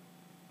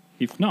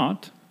if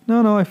not,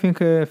 No, I think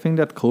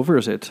that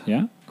covers it.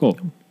 yeah, cool.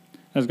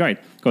 That's great.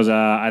 Because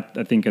I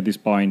think at this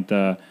point,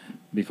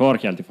 before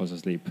Hjalti falls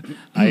asleep,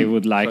 I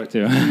would like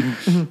to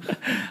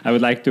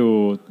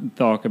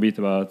talk a bit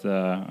about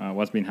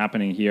what's been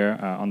happening here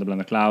on the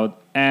Blender Cloud,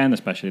 and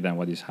especially then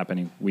what is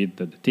happening with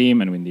the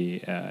team and with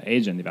the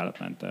agent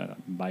development.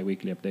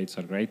 Bi-weekly updates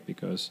are great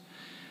because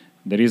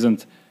there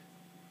isn't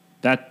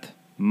that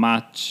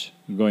much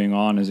going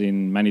on as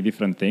in many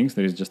different things.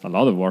 There is just a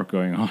lot of work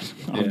going on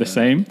of the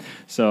same.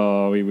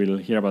 So we will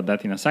hear about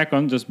that in a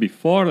second. Just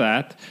before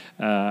that,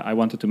 I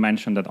wanted to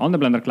mention that on the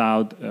Blender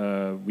Cloud,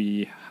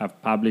 we have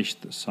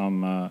published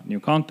some new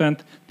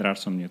content. There are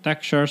some new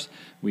textures.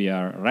 We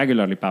are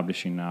regularly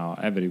publishing now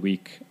every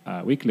week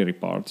weekly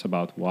reports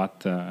about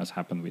what has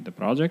happened with the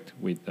project,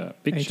 with the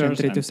pictures and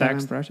 327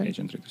 text, project.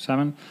 Agent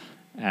 327.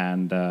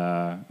 And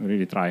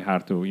really try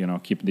hard to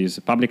keep these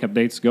public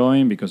updates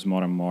going because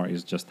more and more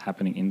is just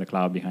happening in the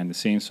cloud behind the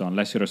scenes. So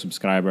unless you're a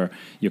subscriber,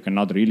 you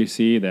cannot really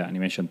see the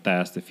animation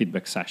tests, the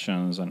feedback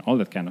sessions, and all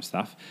that kind of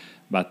stuff.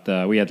 But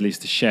we at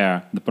least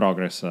share the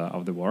progress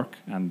of the work,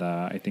 and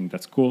I think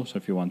that's cool. So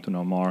if you want to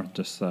know more,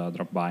 just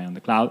drop by on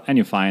the cloud, and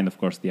you find, of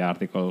course, the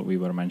article we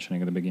were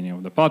mentioning at the beginning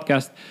of the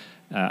podcast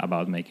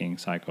about making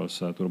cycles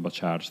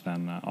turbocharged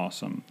and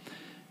awesome.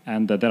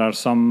 And there are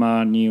some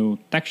new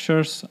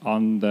textures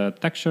on the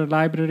texture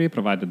library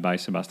provided by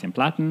Sebastian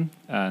Platten,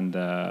 and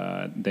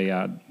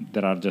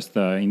there are just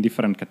in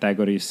different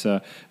categories.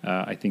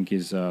 I think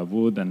is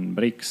wood and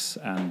bricks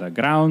and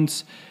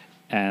grounds,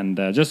 and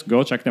just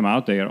go check them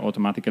out. They are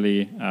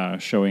automatically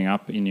showing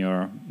up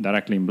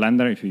directly in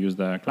Blender if you use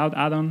the cloud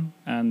add-on,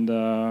 and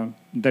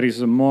there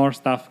is more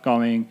stuff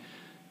coming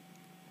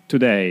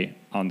today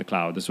on the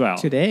cloud as well.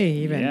 Today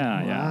even.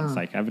 Yeah. Wow. It's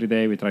like every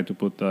day we try to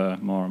put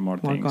more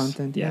things.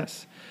 content, yeah.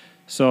 Yes.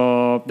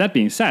 So that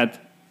being said,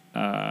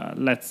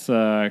 let's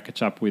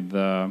catch up with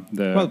the.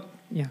 Well,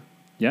 yeah.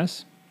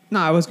 Yes. No,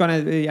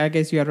 I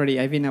guess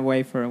I've been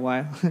away for a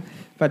while.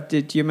 But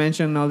did you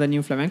mention all the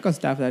new flamenco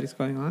stuff that is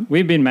going on?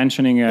 We've been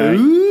mentioning.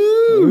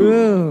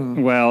 Ooh.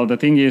 Well, the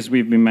thing is,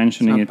 we've been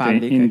mentioning It's it not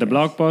public, in I the guess.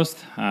 blog post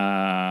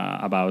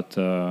about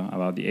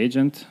the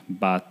agent,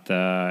 but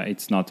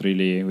it's not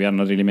really. We are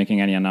not really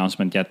making any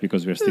announcement yet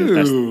because we're still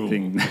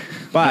testing.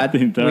 But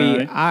internally.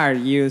 we are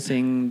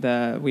using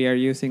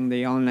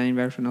the online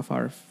version of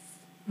our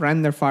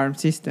render farm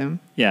system.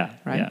 Yeah,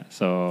 Right. yeah.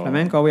 So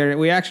Flamenco,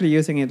 we're actually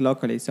using it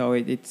locally, so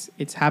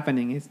it's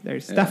happening.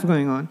 There's stuff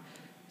going on,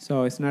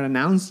 so it's not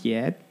announced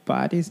yet.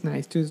 But it's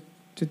nice to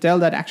tell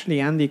that actually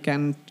Andy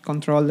can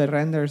control the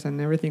renders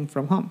and everything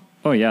from home.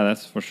 Oh yeah,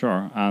 that's for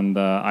sure. And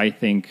I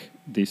think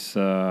this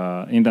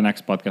in the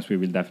next podcast we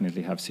will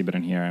definitely have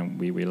Sibren here, and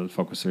we will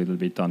focus a little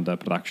bit on the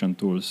production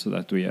tools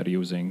that we are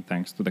using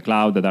thanks to the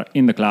cloud, that are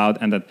in the cloud,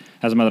 and that,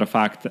 as a matter of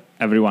fact,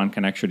 everyone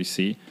can actually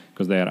see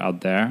because they are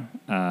out there,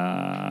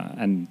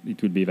 and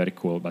it will be very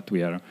cool. But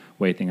we are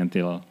waiting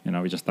until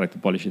we just try to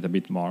polish it a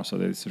bit more, so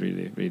that it's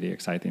really, really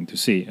exciting to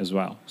see as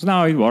well. So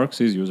now it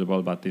works, it's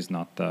usable, but it's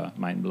not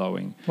mind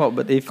blowing. Well,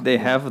 but if they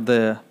have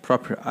the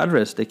proper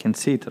address, they can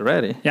see it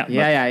already. Yeah,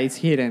 Yeah, it's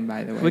hidden,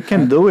 by the way. We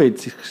can do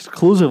it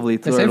exclusively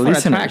to The our same for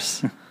a track.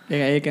 listeners.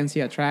 Yeah, you can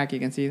see a track, you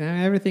can see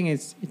everything.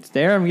 It's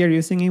there, and we are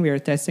using it. We are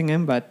testing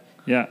them, but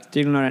yeah.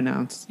 still not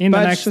announced. In the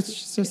but next-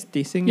 just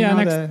teasing. Yeah,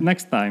 you know,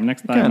 next time.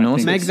 can I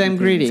announce think make it's- them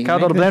greedy. It's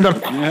called Make out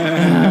them-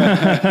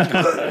 Blender.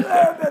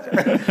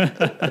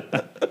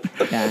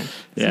 Yeah, it's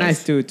Yes.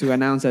 nice to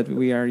announce that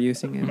we are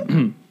using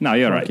it. No,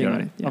 you're right. Working You're on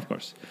right. it, yeah. Of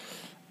course.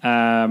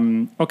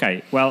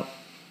 Okay. Well,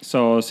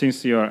 so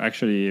since you're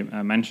actually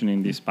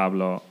mentioning this,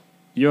 Pablo,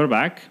 you're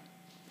back.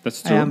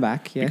 That's I true. am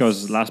back, yes.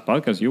 Because last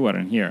podcast you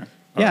weren't here.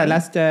 Yeah,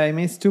 already. I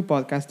missed 2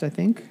 podcasts, I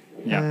think.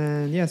 Yeah.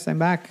 And yes, I'm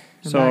back.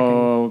 I'm back.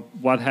 So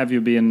what have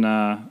you been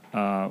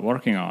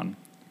working on?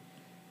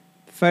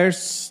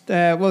 First,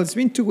 it's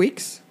been 2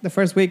 weeks. The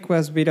first week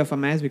was a bit of a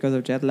mess because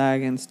of jet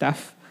lag and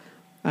stuff.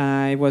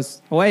 I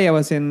was away. I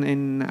was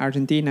in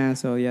Argentina,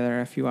 so yeah, there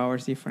are a few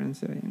hours difference.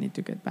 So I need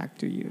to get back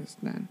to use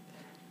then,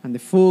 and the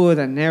food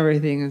and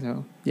everything.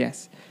 So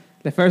yes,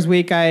 the first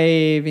week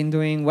I've been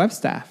doing web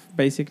stuff,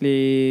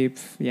 basically,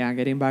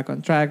 getting back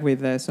on track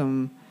with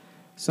some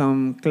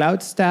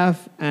cloud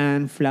stuff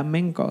and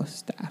flamenco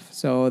stuff.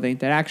 So the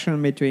interaction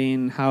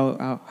between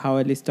how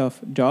a list of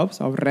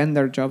jobs, of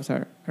render jobs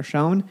are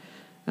shown,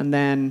 and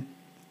then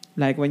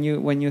like when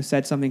you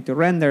set something to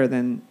render,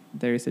 then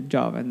there is a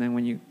job, and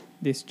then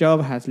this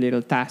job has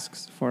little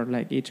tasks for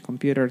like each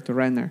computer to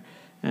render,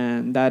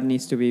 and that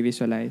needs to be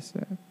visualized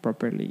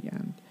properly.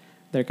 And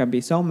there can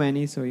be so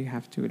many, so you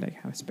have to like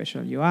have a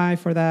special UI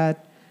for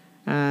that.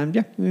 And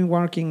yeah, we've been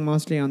working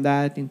mostly on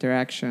that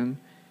interaction.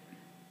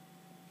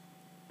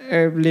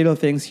 Little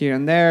things here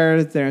and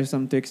there. There are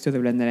some tweaks to the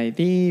Blender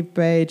ID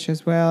page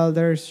as well.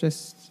 There's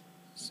just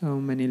so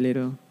many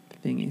little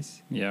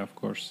thingies. Yeah, of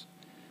course.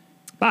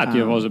 But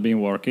you've also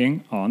been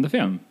working on the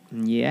film.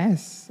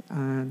 Yes,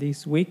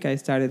 this week I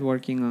started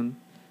working on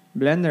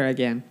Blender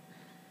again,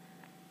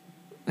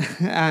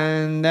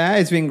 and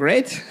it's been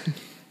great.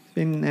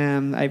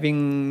 I've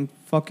been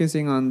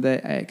focusing on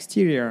the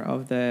exterior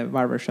of the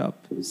barbershop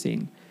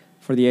scene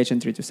for the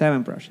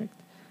HN327 project.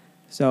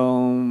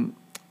 So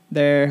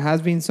there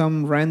has been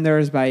some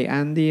renders by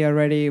Andy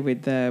already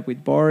with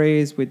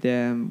Boris with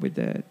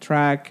the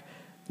track.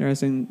 There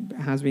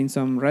has been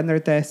some render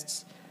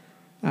tests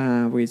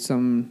with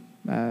some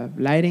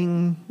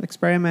lighting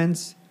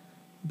experiments,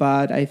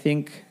 but I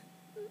think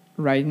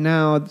right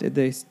now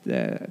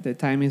the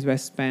time is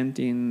best spent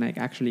in like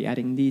actually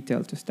adding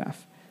detail to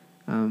stuff.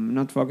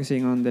 Not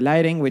focusing on the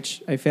lighting,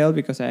 which I failed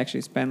because I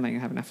actually spent like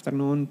half an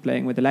afternoon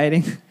playing with the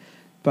lighting.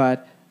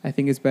 But I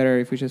think it's better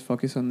if we just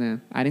focus on the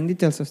adding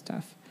details of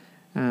stuff.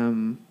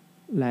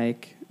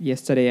 Like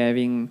yesterday, I've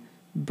been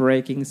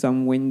breaking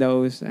some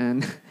windows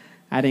and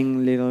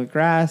adding little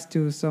grass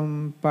to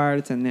some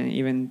parts, and then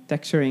even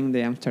texturing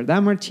the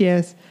Amsterdam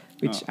arches,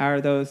 which are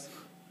those.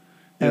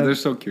 Yeah, they're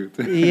so cute.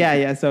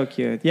 yeah, so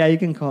cute. Yeah, you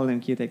can call them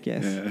cute, I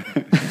guess.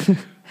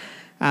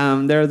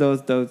 Yeah. They're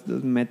those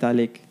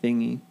metallic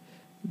thingy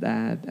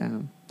that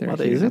they're What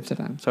here is in it?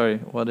 Amsterdam. Sorry,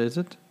 what is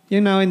it?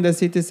 In the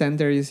city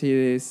center, you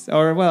see this,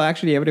 or well,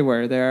 actually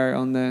everywhere. There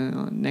on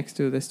next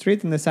to the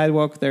street and the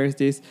sidewalk, there's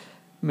this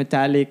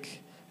metallic.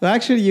 Well,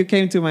 actually, you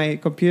came to my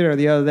computer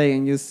the other day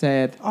and you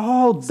said,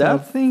 Oh,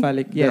 that thing?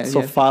 phallic. Yeah, That's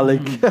so yeah.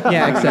 phallic.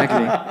 Yeah,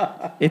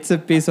 exactly. It's a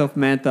piece of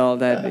metal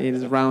that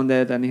is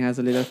rounded and it has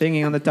a little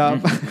thingy on the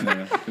top.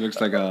 Yeah, it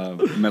looks like a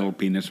metal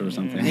penis or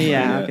something.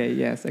 Yeah, okay,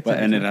 yes, exactly.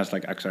 But, and it has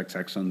like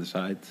XXX on the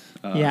side.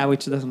 Yeah,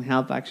 which doesn't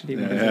help actually.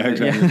 Yeah,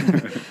 because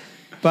exactly.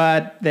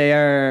 But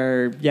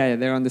they're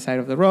on the side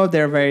of the road.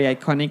 They're very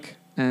iconic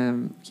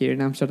here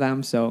in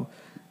Amsterdam. So,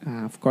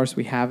 of course,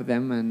 we have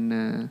them.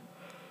 And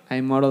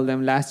I modeled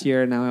them last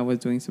year. Now I was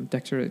doing some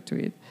texture to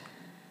it.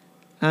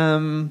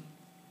 And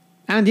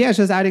yeah,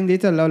 just adding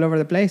detail all over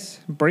the place.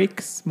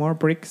 Bricks, more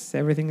bricks.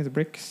 Everything is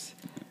bricks.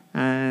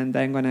 And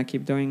I'm going to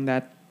keep doing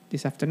that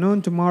this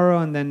afternoon, tomorrow,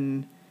 and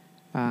then...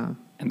 And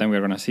then we're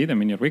going to see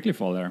them in your weekly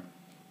folder.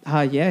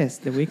 yes,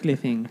 the weekly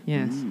thing.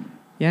 Yes.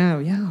 Yeah,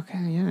 okay,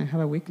 yeah, I have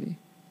a weekly.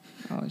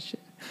 Oh, shit.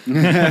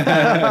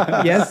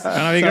 Yes,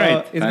 Gonna be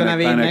great. It's gonna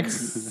be Kinda-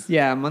 next.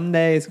 Yeah,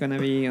 Monday is gonna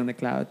be on the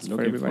clouds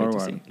for everybody to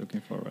see.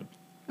 Looking forward.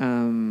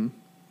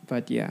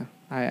 But yeah,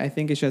 I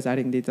think it's just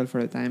adding detail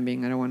for the time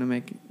being. I don't want to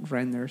make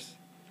renders.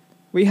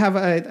 We have.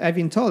 I've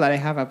been told that I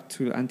have up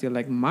to until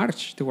like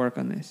March to work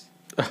on this.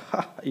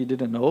 You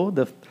didn't know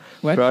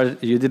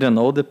What? you didn't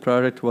know the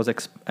project was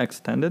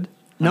extended?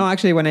 No,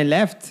 actually, when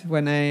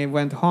I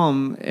went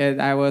home,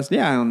 I was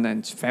and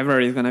then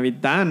February is gonna be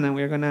done, and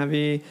we're gonna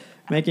be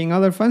making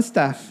other fun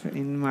stuff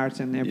in March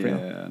and April.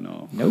 Yeah,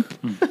 no. Nope.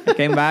 I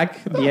came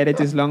back. The edit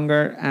is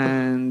longer,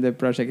 and the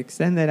project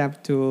extended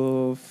up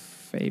to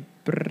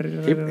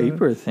April.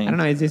 April thing. I don't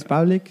know. Is this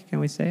public? Can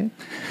we say it?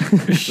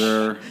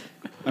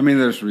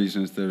 There's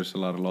reasons. There's a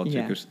lot of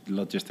Yeah.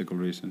 logistical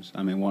reasons.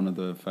 I mean, one of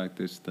the fact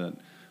is that,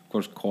 of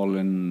course,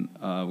 Colin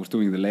was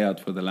doing the layout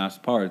for the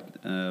last part,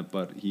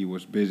 but he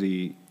was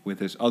busy with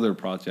his other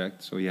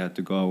project, so he had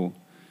to go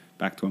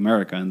back to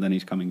America, and then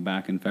he's coming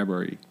back in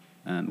February.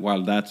 And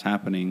while that's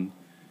happening,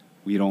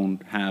 we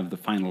don't have the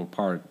final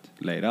part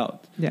laid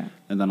out. Yeah.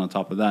 And then on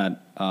top of that,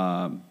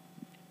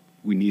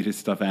 we need his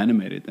stuff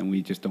animated, and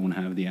we just don't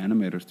have the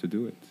animators to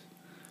do it.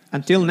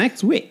 Until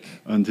next week.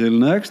 Until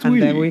next And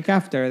week. the week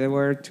after, there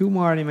were 2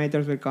 more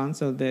animators will come,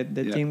 so the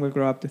team will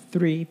grow up to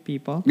 3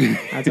 people.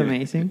 That's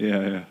amazing.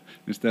 Yeah.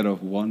 Instead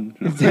of 1.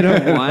 Instead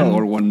of 1.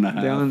 Or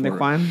 1.5. The or-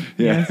 Juan.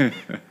 Yeah. Yes.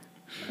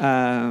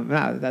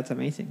 Wow, that's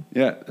amazing.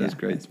 Yeah, that's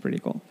great. It's pretty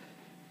cool.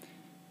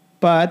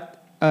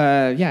 But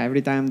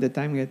every time the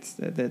time gets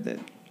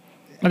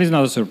But it's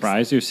not a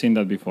surprise. You've seen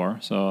that before,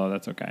 so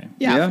that's okay.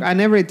 Yeah. and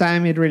every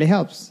time it really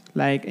helps.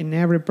 Like in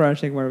every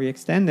project where we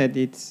extended,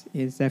 it's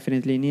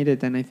definitely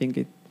needed, and I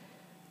think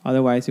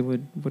otherwise it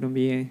wouldn't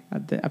be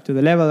up to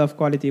the level of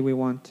quality we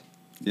want.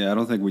 Yeah, I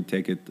don't think we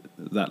take it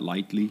that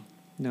lightly,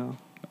 No.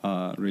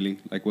 really.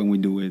 Like when we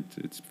do it,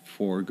 it's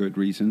for good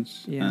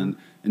reasons. Yeah. And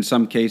in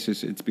some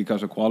cases, it's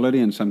because of quality.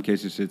 In some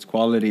cases, it's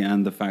quality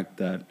and the fact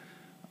that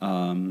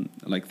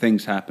like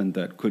things happened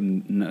that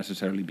couldn't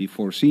necessarily be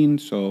foreseen.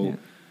 So,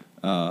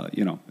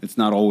 it's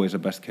not always a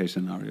best case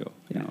scenario.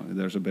 Yeah. You know,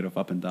 there's a bit of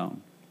up and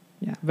down.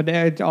 Yeah, but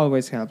it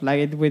always helps.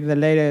 Like with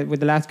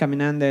the last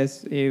Caminandes,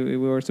 we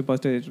were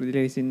supposed to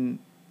release in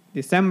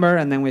December,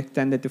 and then we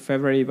extended to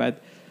February.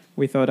 But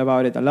we thought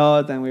about it a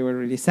lot, and we were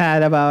really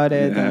sad about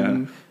it.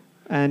 Yeah.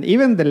 And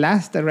even the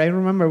last, I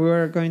remember we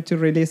were going to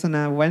release on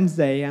a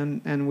Wednesday,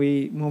 and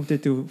we moved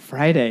it to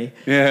Friday.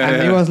 Yeah, and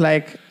yeah. it was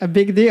like a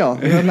big deal.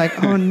 We were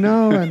like, oh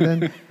no! And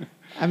then,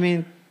 I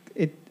mean,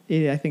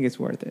 I think it's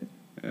worth it.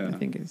 Yeah. I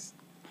think it's.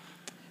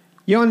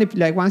 You only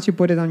once you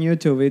put it on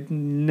YouTube, it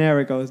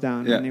never goes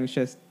down, Yeah. and it was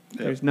just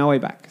there's no way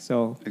back.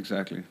 So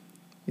Exactly.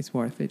 it's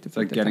worth it. It's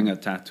like getting a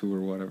tattoo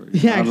or whatever.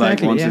 Yeah, Not like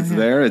exactly, once yeah, it's yeah.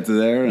 there, it's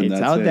there, and It's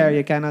that's out it. there.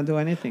 You cannot do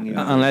anything.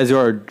 Unless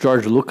you're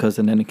George Lucas,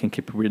 and then you can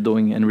keep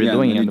redoing and Yeah,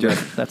 redoing and it. you but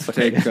just that's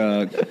okay. take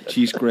a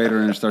cheese grater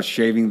and start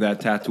shaving that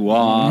tattoo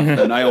off.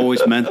 And I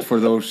always meant for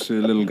those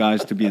little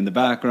guys to be in the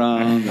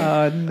background.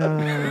 Oh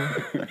no!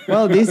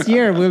 Well, this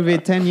year will be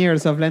 10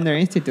 years of Blender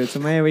Institute, so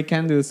maybe we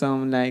can do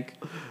some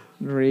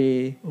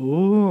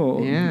Ooh.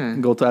 Yeah.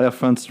 Go to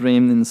Elephant's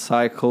Dream in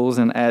Cycles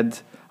and add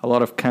a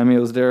lot of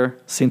cameos there.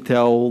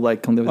 Sintel,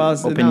 like on the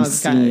opening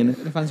scene.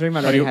 The Fans Dream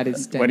What already are you, had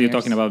its 10 what are you years.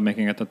 talking about?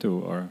 Making a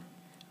tattoo or?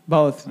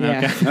 Both.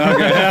 Yeah.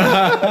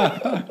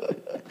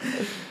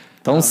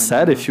 Don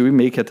said if you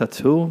make a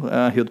tattoo,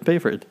 he would pay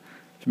for it.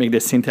 To make the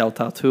Sintel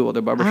tattoo or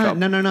the barbershop.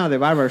 No, the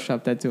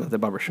barbershop tattoo. The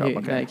barbershop,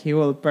 okay. Like he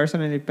will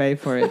personally pay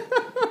for it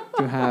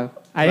to have.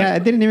 I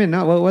didn't even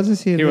know. What was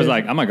he? He was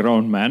like, I'm a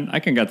grown man. I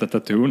can get a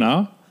tattoo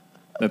now.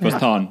 That was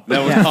Ton.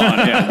 That was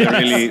fun, yeah. The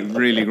really,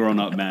 really grown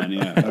up man,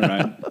 yeah. All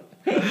right.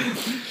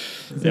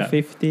 the Yeah.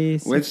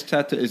 50s. Which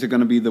tattoo? Is it going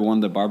to be the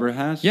one that Barber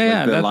has? Yeah, Like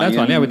yeah, the that's one.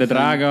 lion Yeah, with the thing?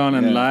 dragon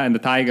and, Yeah. and the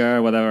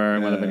tiger, whatever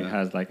he Yeah.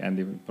 has. Like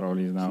Andy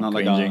probably is now not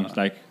like cringing. a- It's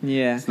like,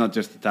 Yeah. It's not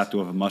just a tattoo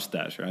of a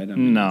mustache, right? I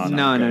mean, no. it's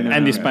No, no, okay. no,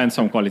 Andy no. spent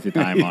some quality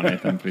time on it.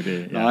 I'm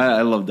pretty. No, Yeah.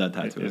 I love that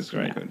tattoo. It is It's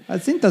very great.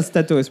 good. Sintel's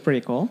tattoo is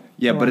pretty cool.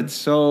 Yeah, The but one-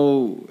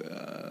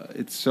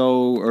 it's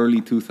so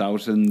early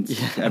 2000s.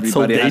 so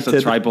Everybody has a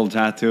dated. tribal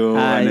tattoo,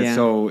 and yeah. it's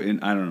so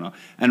I don't know.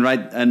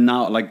 And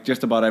now, like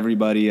just about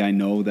everybody I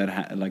know that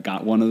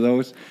got one of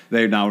those,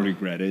 they now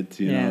regret it.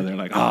 You Yeah. know, they're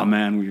like, oh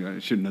man, we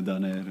shouldn't have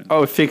done it.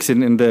 Oh, fix it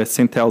in the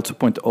Sintel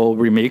 2.0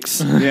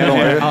 remix.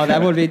 Yeah. Oh,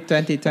 that will be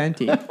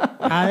 2020.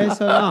 It's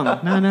so long.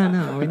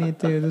 No. We need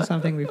to do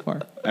something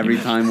before. Every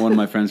time one of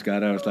my friends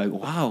got it, I was like,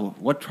 wow,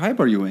 what tribe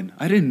are you in?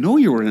 I didn't know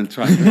you were in a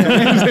tribe.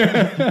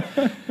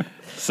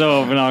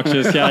 So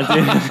obnoxious,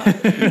 Hjalti.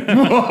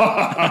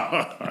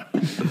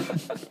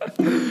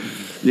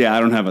 Yeah,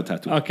 I don't have a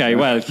tattoo. Okay,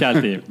 well,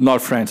 Hjalti.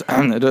 Not friends.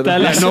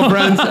 Tell us, No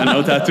friends and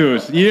no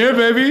tattoos. Yeah,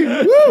 baby.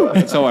 Woo!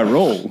 That's how I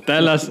roll.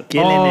 tell us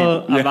Killing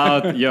all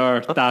about your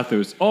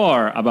tattoos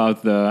or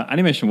about the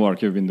animation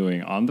work you've been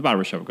doing on the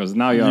barbershop, because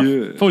now you're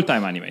Yeah. a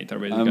full-time animator,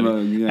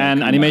 basically. yeah, and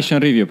come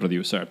animation review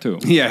producer, too.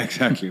 Yeah,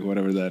 exactly.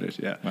 Whatever that is.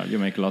 Yeah. Well, you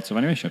make lots of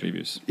animation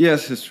reviews.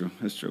 Yes, it's true.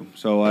 It's true.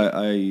 So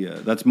I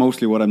that's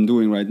mostly what I'm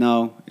doing right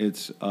now.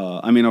 It's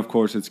I mean, of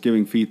course, it's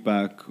giving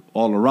feedback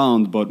all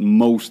around, but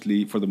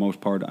mostly for the most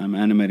part, I'm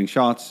animating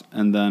shots,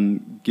 and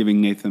then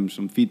giving Nathan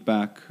some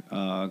feedback,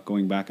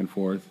 going back and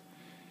forth.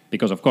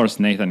 Because, of course,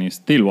 Nathan is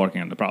still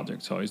working on the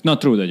project, so it's not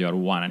true that you're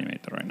one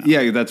animator right now.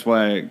 Yeah, that's why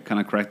I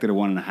kind of corrected it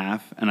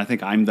 1.5, and I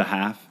think I'm the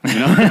half, you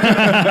know?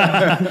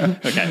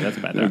 Okay, that's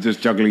better. They're just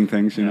juggling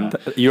things, you know?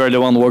 You are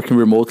the one working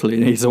remotely,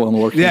 and he's the one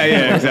working.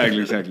 Yeah,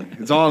 exactly.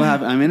 It's all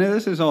I mean,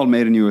 this is all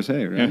made in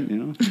USA, right? Yeah. You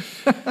know?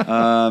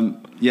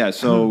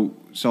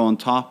 So on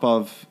top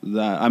of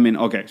that, I mean,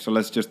 okay, so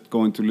let's just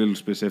go into little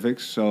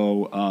specifics.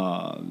 So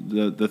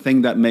the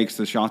thing that makes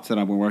the shots that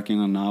I've been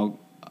working on now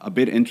a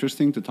bit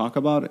interesting to talk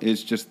about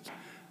is just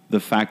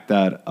the fact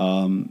that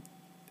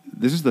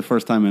this is the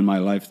first time in my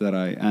life that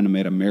I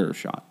animate a mirror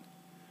shot.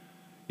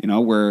 You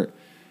know, where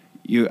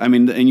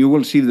and you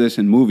will see this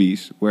in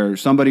movies where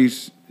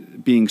somebody's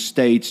being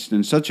staged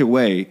in such a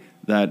way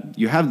that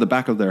you have the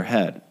back of their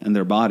head and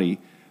their body,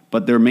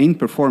 but their main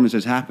performance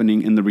is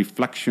happening in the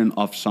reflection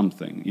of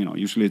something. You know,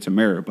 usually it's a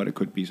mirror, but it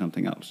could be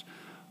something else.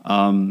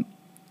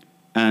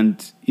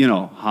 And, you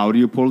know, how do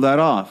you pull that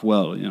off?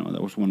 Well, you know,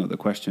 that was one of the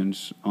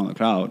questions on the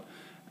cloud.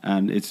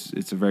 And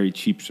it's a very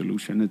cheap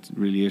solution. It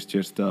really is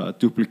just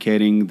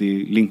duplicating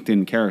the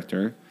LinkedIn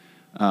character,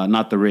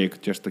 not the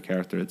rig, just the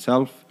character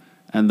itself.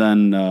 And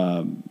then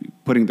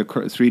putting the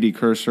 3D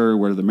cursor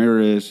where the mirror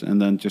is, and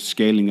then just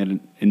scaling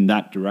it in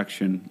that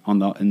direction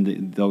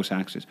in those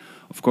axes.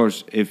 Of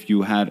course, if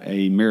you had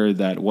a mirror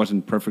that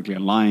wasn't perfectly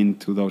aligned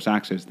to those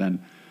axes,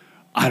 then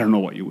I don't know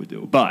what you would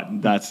do.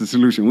 But that's the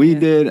solution we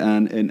did,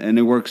 and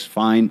it works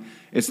fine.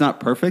 It's not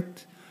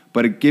perfect,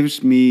 but it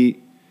gives me,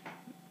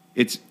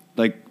 it's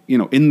like, you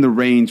know, in the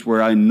range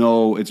where I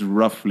know it's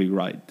roughly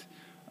right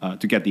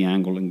to get the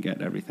angle and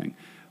get everything.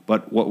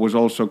 But what was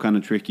also kind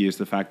of tricky is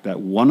the fact that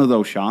one of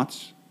those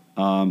shots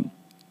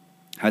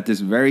had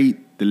this very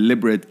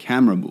deliberate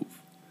camera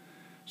move.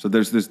 So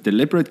there's this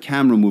deliberate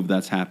camera move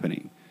that's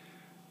happening.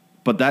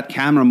 But that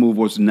camera move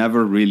was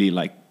never really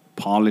like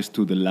polished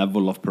to the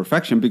level of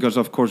perfection because,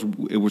 of course,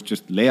 it was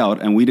just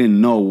layout and we didn't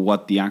know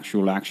what the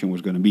actual action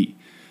was going to be.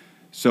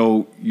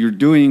 So you're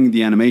doing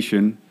the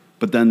animation,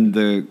 but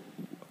then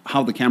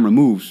how the camera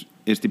moves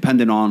is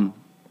dependent on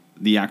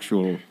the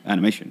actual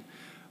animation.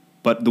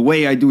 But the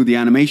way I do the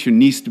animation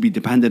needs to be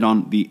dependent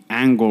on the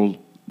angle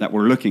that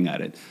we're looking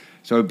at it.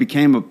 So it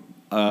became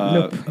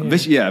a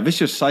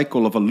vicious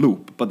cycle of a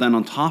loop. But then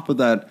on top of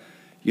that,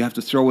 you have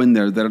to throw in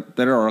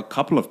there are a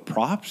couple of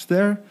props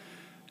there.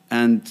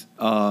 And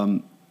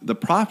the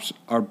props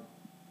are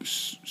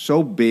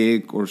so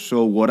big or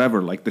so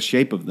whatever, like the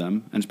shape of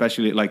them, and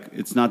especially like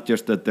it's not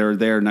just that they're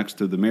there next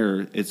to the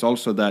mirror, it's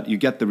also that you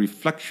get the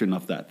reflection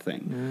of that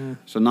thing.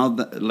 So now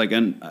that, like,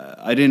 and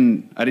I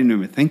didn't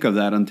even think of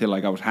that until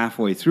like I was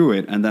halfway through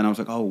it, and then I was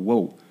like, oh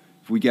whoa,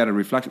 if we get a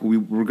reflection,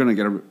 we're gonna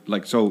get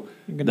so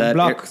you're gonna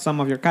block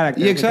some of your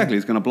character. Yeah, exactly.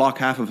 It's gonna block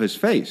half of his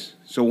face.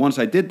 So once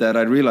I did that,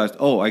 I realized,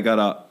 oh, I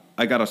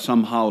gotta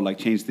somehow like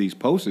change these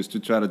poses to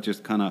try to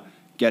just kind of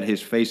get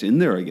his face in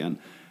there again.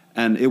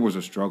 And it was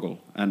a struggle.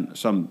 And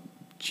some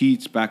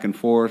cheats back and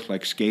forth,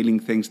 like scaling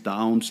things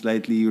down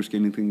slightly or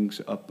scaling things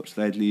up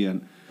slightly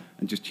and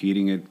just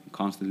cheating it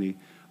constantly.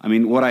 I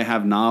mean, what I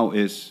have now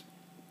is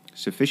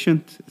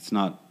sufficient. It's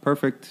not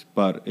perfect,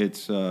 but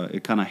it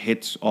kind of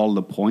hits all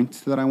the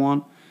points that I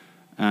want.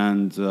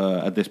 And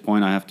at this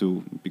point, I have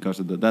to, because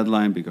of the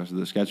deadline, because of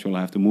the schedule,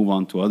 I have to move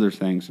on to other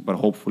things. But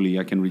hopefully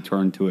I can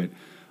return to it.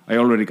 I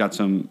already got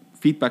some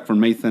feedback from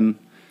Nathan.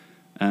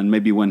 And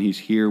maybe when he's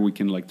here, we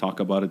can like talk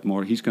about it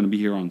more. He's going to be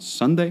here on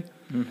Sunday,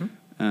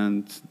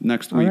 and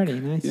next week. Already,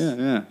 nice.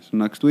 Yeah. So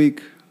next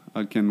week,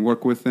 I can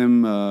work with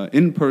him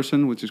in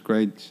person, which is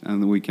great,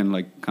 and we can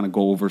like kind of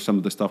go over some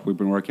of the stuff we've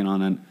been working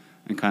on,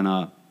 and kind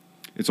of.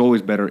 It's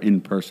always better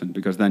in person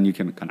because then you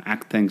can kind of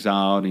act things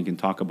out and you can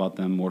talk about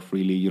them more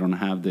freely. You don't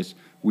have this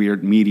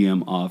weird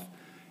medium of,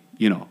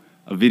 you know,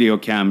 a video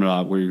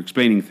camera where you're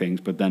explaining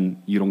things, but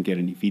then you don't get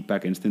any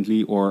feedback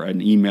instantly, or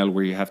an email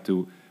where you have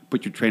to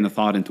put your train of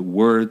thought into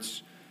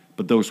words,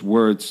 but those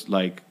words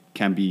like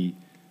can be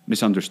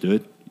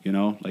misunderstood. You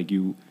know, like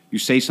you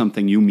say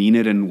something, you mean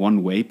it in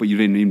one way, but you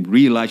didn't even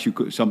realize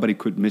somebody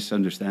could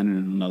misunderstand it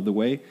in another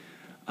way.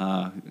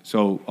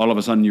 So all of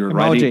a sudden you're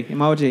writing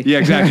emoji. Yeah,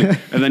 exactly.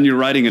 And then you're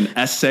writing an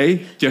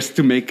essay just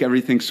to make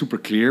everything super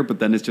clear, but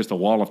then it's just a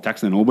wall of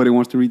text and nobody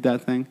wants to read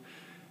that thing.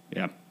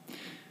 Yeah.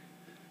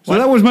 So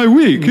that was my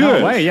week.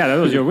 No way, yeah, that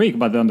was your week.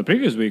 But on the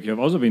previous week, you've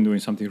also been doing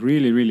something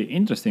really, really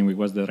interesting, which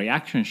was the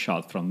reaction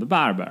shot from the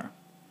barber.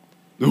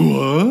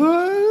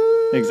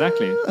 What?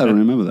 Exactly. I don't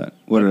remember that.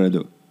 What did I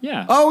do?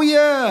 Yeah. Oh,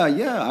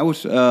 yeah. I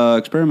was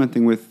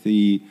experimenting with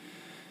the...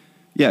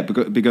 Yeah,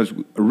 because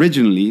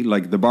originally,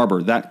 like the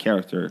barber, that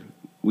character,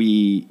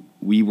 we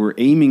were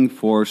aiming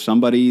for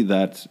somebody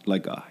that's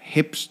like a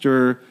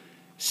hipster,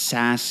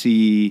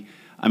 sassy...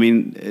 I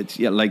mean, it's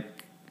like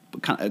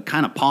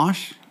kind of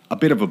posh. A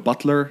bit of a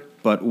butler,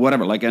 but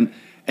whatever. Like, and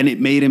it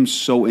made him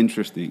so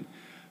interesting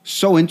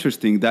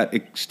that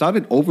it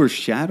started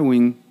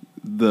overshadowing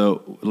the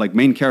like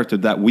main character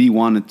that we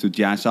wanted to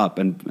jazz up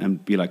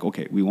and be like,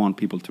 okay, we want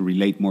people to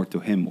relate more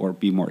to him or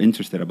be more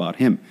interested about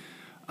him.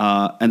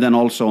 And then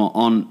also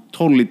on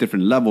totally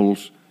different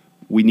levels,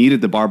 we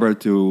needed the barber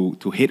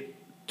to hit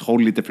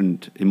totally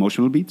different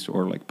emotional beats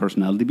or like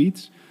personality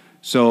beats.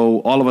 So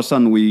all of a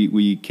sudden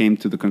we came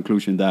to the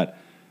conclusion that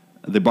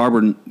the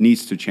barber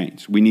needs to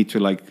change. We need to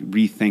like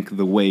rethink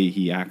the way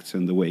he acts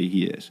and the way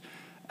he is.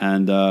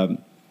 And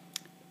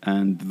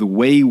the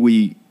way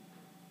we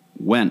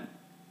went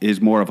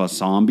is more of a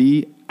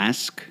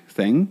zombie-esque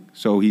thing.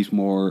 So he's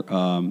more,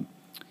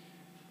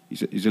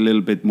 he's a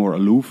little bit more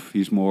aloof.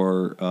 He's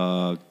more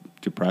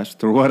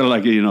depressed or what,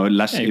 like, you know,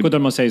 less. Yeah, you could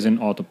almost say he's in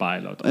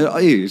autopilot.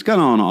 He's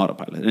kind of on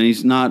autopilot, and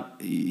he's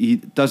not. He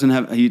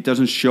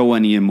doesn't show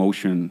any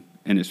emotion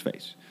in his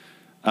face,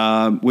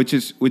 which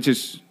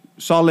is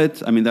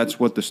solid. I mean, that's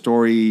what the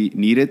story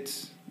needed,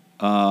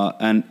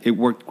 and it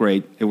worked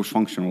great. It was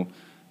functional.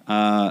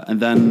 And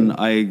then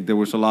there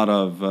was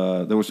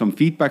some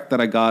feedback that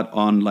I got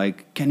on,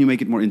 like, can you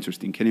make it more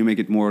interesting? Can you make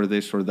it more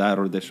this or that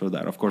or this or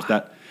that? Of course,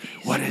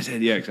 what is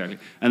it? Yeah, exactly.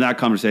 And that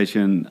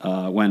conversation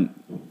went,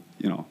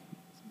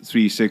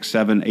 3, 6,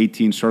 7,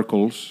 18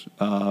 circles,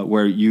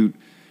 where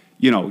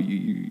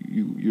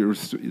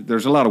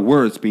there's a lot of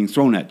words being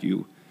thrown at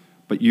you,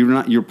 but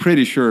you're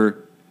pretty sure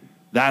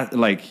that,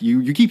 like,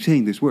 you keep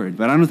saying this word,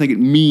 but I don't think it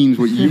means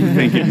what you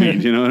think it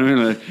means, you know what I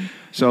mean? Like,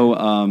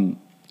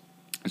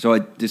 so I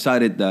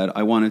decided that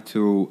I wanted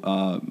to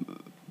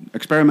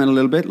experiment a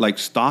little bit, like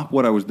stop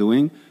what I was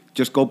doing,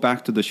 just go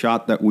back to the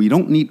shot that we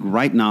don't need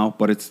right now,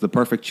 but it's the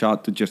perfect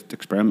shot to just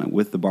experiment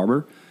with the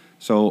barber.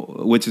 So,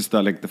 which is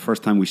the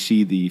first time we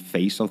see the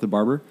face of the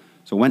barber.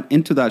 So went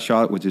into that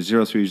shot, which is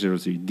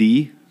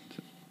 0303D,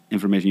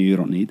 information you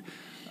don't need.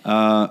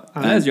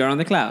 Unless you're on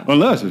the cloud.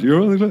 Unless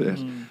you're on the cloud,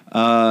 yes.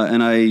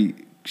 And I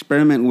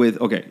experiment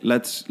with, okay,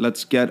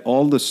 let's get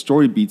all the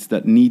story beats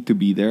that need to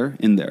be there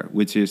in there,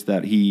 which is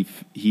that he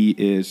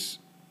is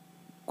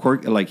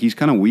he's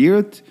kind of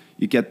weird.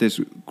 You get this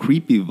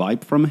creepy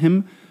vibe from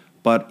him,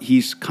 but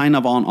he's kind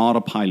of on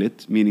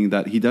autopilot, meaning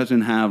that he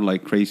doesn't have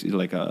like crazy,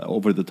 like a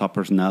over the top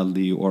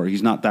personality, or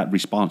he's not that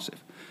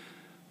responsive.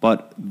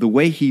 But the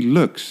way he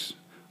looks,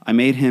 I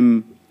made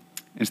him,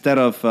 instead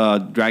of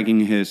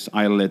dragging his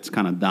eyelids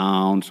kind of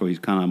down, so he's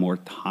kind of more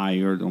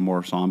tired or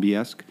more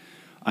zombie-esque,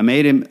 I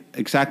made him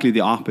exactly the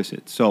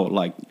opposite. So,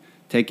 like,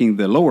 taking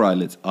the lower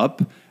eyelids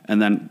up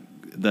and then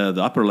the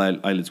upper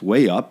eyelids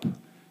way up.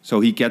 So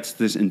he gets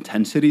this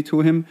intensity to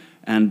him.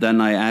 And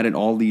then I added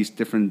all these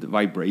different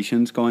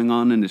vibrations going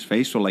on in his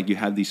face. So, like, you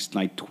have these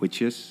slight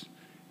twitches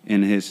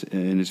in his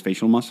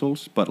facial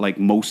muscles, but, like,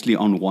 mostly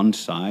on one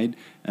side.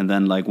 And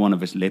then, like, one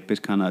of his lip is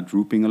kind of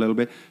drooping a little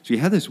bit. So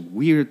you have this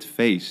weird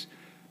face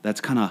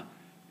that's kind of,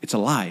 it's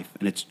alive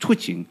and it's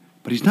twitching,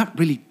 but he's not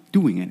really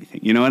doing anything,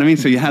 you know what I mean?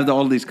 So you have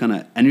all this kind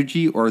of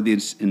energy or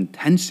this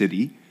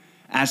intensity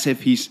as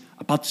if he's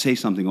about to say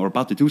something or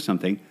about to do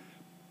something,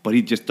 but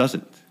he just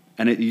doesn't.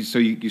 And so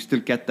you still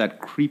get that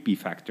creepy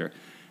factor.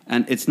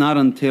 And it's not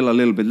until a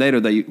little bit later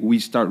that we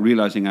start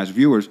realizing as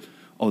viewers,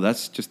 oh,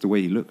 that's just the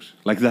way he looks.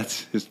 Like,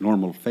 that's his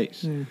normal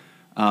face.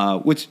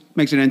 Which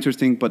makes it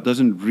interesting, but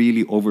doesn't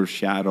really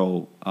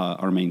overshadow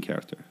our main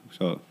character.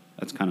 So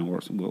that's kind of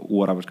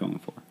what I was going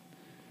for.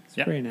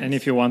 Yeah, nice. And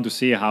if you want to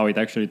see how it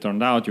actually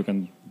turned out, you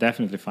can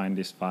definitely find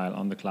this file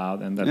on the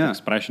cloud, and that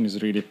expression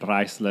is really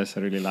priceless.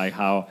 I really like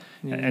how,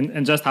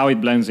 and just how it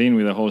blends in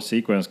with the whole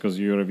sequence, because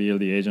you reveal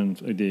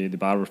the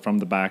barber from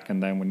the back,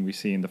 and then when we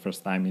see in the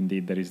first time,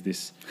 indeed, there is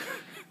this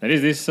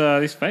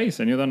face,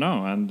 and you don't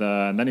know, and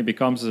then it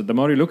becomes, the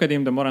more you look at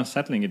him, the more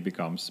unsettling it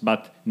becomes,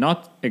 but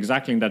not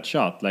exactly in that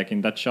shot. Like,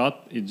 in that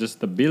shot, it's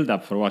just the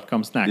build-up for what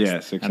comes next.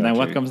 Yes, exactly. And then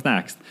what comes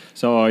next.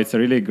 So it's a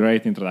really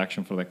great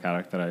introduction for the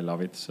character. I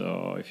love it.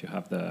 So if you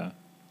have the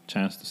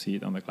chance to see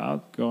it on the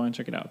cloud, go and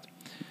check it out.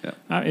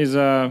 Yeah. It's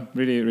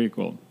really, really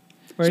cool.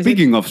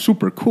 Speaking of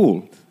super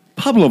cool,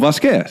 Pablo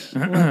Vasquez.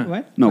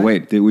 What? No,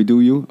 wait, did we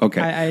do you?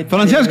 Okay.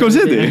 Francesco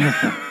Ziti.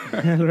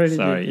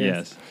 Sorry,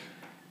 yes.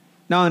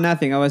 No,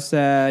 nothing. I was.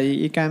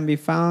 It can be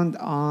found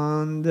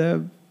on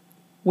the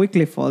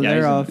weekly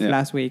folder of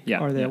last week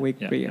or the week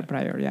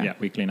prior. Yeah,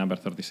 weekly number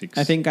 36.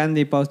 I think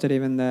Andy posted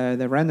even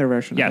the render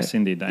version. Yes,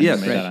 indeed. Yes,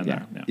 made that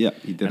render. Yeah,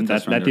 he did. And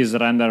that is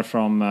render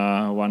from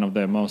one of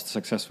the most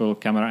successful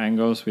camera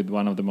angles with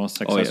one of the most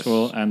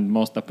successful and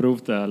most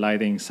approved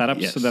lighting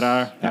setups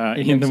there are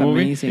in the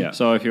movie. Amazing.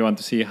 So if you want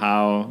to see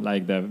how,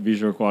 like, the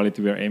visual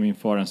quality we're aiming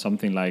for, and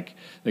something like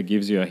that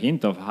gives you a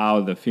hint of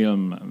how the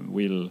film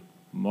will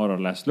more or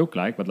less look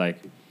like, but, like,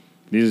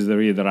 this is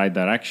really the right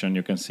direction.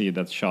 You can see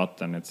that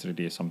shot, and it's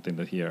really something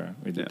that here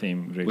with the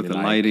team really with the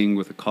lighting,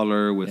 with the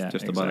color, with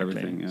just about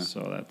everything. Yeah.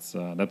 So that's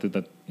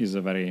that is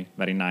a very,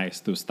 very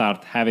nice to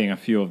start having a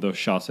few of those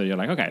shots that you're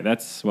like, okay,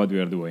 that's what we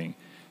are doing.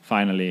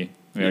 Finally,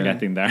 we are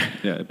getting there.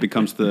 Yeah, it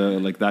becomes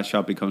that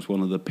shot becomes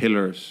one of the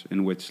pillars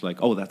in which, like,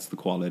 oh, that's the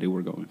quality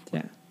we're going for.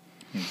 Yeah,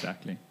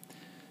 exactly.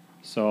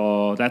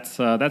 So that's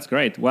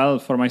great. Well,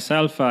 for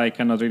myself, I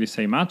cannot really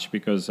say much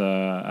because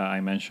I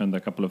mentioned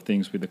a couple of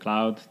things with the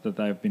cloud that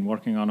I've been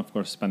working on. Of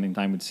course, spending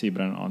time with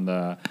Sybren on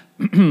the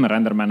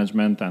render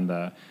management and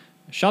the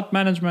shot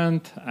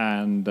management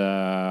and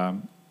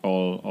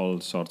all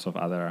sorts of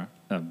other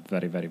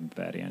very, very,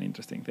 very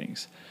uninteresting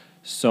things.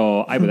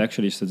 So I would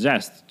actually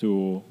suggest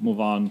to move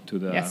on to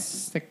the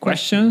the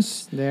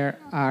questions. There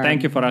are.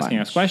 Thank you for asking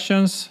us bunch.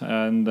 questions.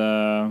 And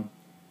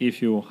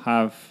if you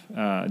have,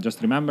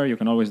 just remember, you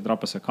can always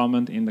drop us a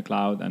comment in the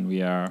cloud, and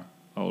we are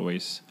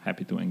always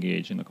happy to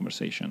engage in the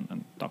conversation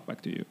and talk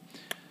back to you.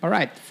 All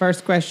right.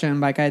 First question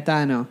by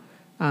Caetano.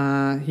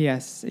 He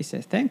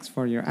says, thanks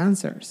for your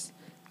answers.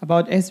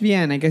 About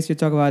SVN, I guess you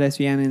talked about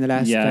SVN in the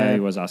last... Yeah,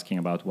 he was asking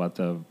about what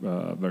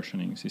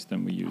versioning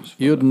system we use.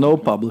 for You'd the- know,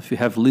 Pablo, if you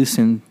have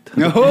listened.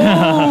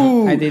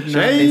 Oh, I did not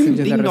shame, listen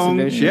to the ding dong,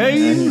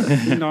 resolution.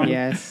 shame, ding dong.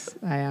 Yes,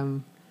 I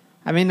am.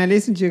 I mean, I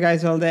listen to you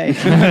guys all day.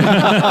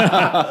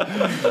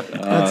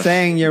 Not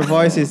saying your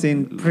voice is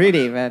in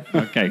pretty, but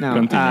Okay, no.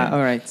 continue.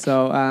 All right.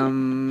 So,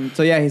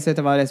 yeah, he said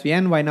about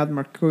SVN. Why not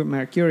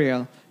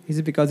Mercurial? Is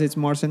it because it's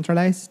more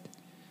centralized?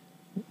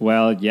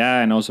 Well, yeah,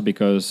 and also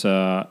because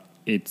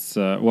it's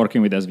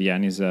working with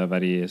SVN is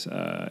very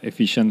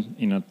efficient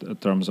in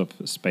terms of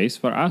space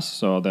for us.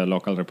 So the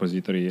local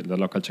repository, the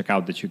local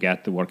checkout that you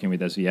get working with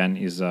SVN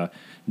is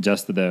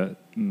just the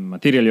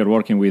material you're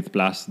working with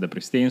plus the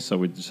pristine. So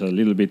with just a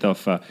little bit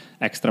of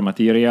extra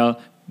material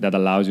that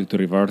allows you to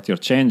revert your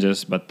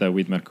changes, but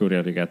with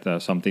Mercurial you get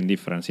something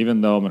different.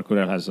 Even though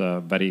Mercurial has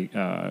very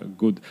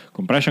good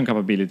compression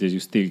capabilities,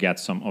 you still get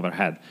some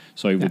overhead.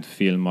 So it would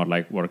feel more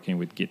like working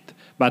with Git.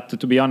 But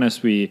to be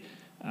honest, we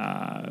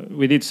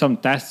did some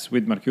tests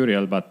with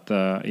Mercurial, but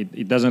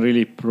it doesn't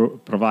really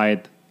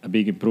provide a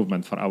big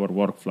improvement for our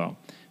workflow.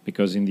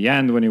 Because in the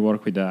end, when you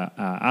work with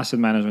asset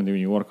management, when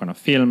you work on a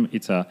film,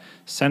 it's a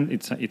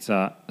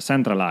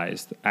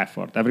centralized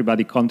effort.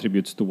 Everybody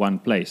contributes to one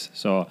place.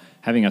 So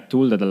having a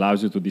tool that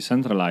allows you to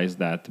decentralize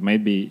that may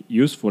be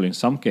useful in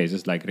some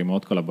cases, like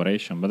remote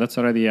collaboration, but that's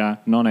already a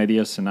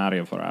non-ideal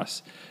scenario for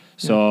us.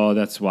 So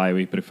that's why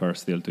we prefer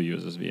still to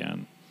use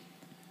SVN.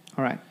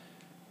 All right.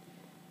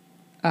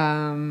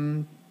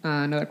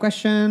 Another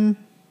question.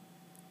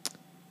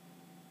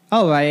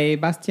 Oh, by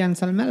Bastian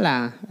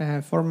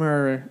Salmella,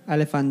 former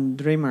elephant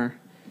dreamer.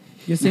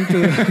 You seem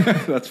to...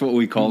 That's what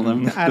we call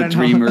them, I the don't know.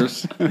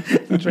 dreamers.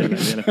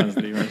 The elephants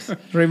dreamers.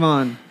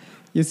 Ramon,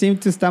 you seem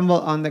to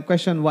stumble on the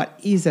question, what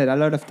is it, a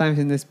lot of times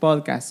in this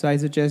podcast. So I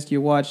suggest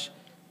you watch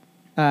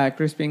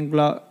Crispin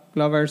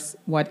Glover's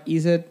What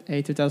Is It,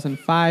 a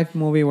 2005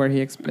 movie where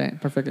he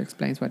perfectly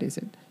explains what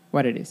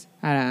it is.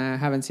 I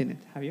haven't seen it.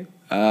 Have you?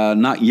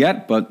 Not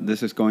yet, but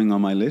this is going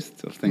on my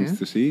list of things Yeah.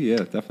 to see.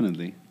 Yeah,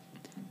 definitely.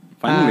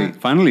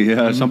 Finally,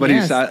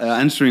 somebody's yes.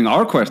 answering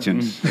our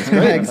questions. That's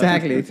great.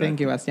 Exactly. Thank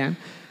you, Bastian.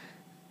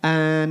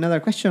 Another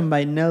question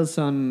by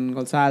Nelson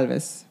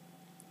Gonçalves.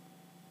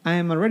 I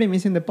am already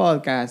missing the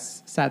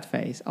podcast. Sad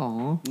face.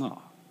 Oh, Oh.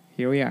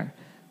 here we are.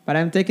 But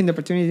I'm taking the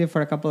opportunity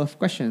for a couple of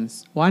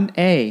questions.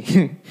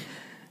 1A.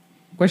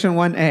 Question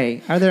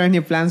 1A. Are there any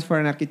plans for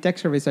an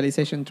architecture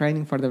visualization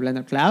training for the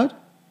Blender Cloud?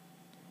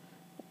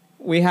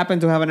 We happen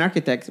to have an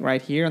architect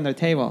right here on the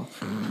table.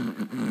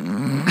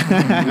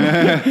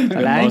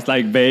 Most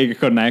like vague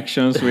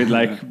connections with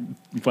like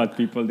what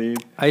people did.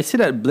 I see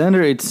that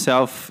Blender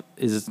itself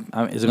is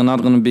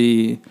not going to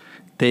be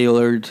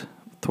tailored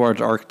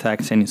towards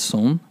architects any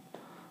soon.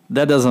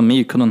 That doesn't mean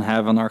you couldn't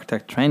have an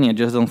architect training. I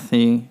just don't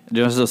see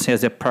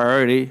as a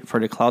priority for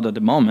the cloud at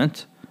the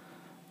moment.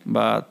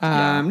 But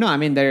yeah. No, I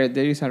mean there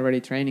is already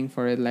training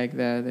for it, like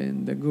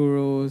the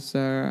gurus,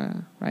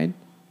 right?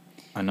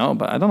 I know,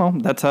 but I don't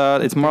know. That's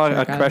it's more like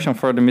a Academy. question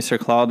for the Mr.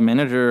 Cloud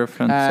Manager,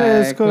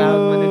 Francisco.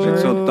 Cloud Manager.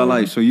 So,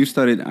 Talai, so you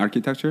studied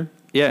architecture?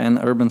 Yeah, and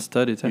urban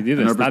studies. He Yeah,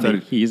 didn't Urban study.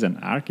 studies. He is an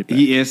architect.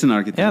 He is an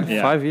architect. yeah,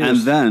 Yeah. 5 years. And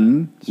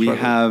then we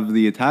Struggle. have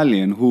the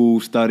Italian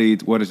who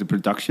studied, what is it,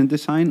 production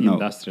design? No.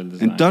 Industrial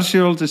design.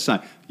 Industrial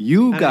design.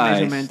 You And a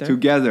guys measurementer.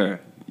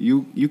 together,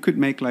 you could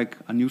make like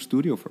a new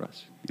studio for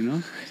us, you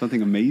know?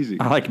 Something amazing.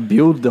 I like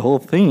build the whole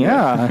thing.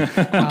 Yeah,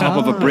 On top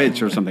of a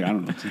bridge or something, I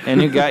don't know. and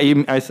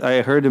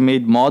I heard you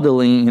made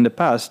modeling in the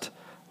past,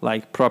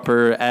 like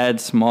proper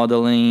ads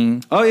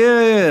modeling. Oh,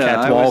 yeah.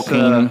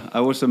 Catwalking.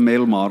 I was a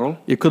male model.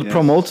 You could Yes,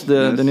 promote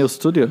the yes. new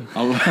studio.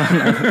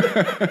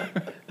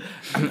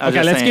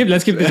 Okay,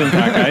 let's keep this on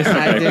track, guys.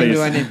 I Okay, didn't do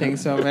please. anything,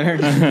 so better.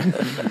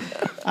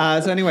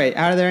 So anyway,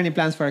 are there any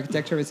plans for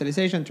architecture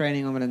visualization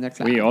training on Blender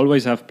Cloud? We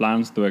always have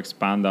plans to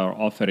expand our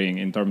offering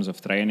in terms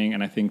of training,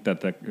 and I think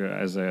that,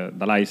 as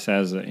Dalai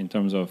says, in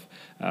terms of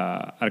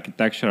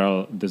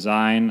architectural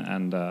design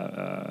and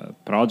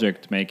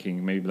project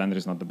making, maybe Blender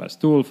is not the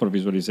best tool for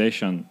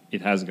visualization.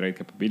 It has great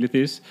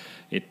capabilities,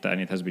 and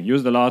it has been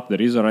used a lot.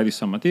 There is already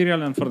some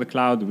material, and for the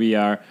cloud, we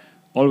are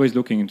always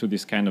looking into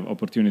these kind of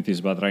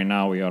opportunities, but right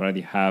now we already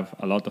have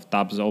a lot of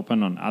tabs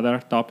open on other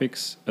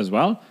topics as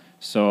well.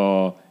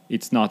 So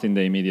it's not in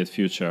the immediate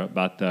future,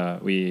 but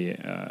we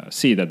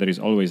see that there is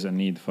always a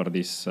need for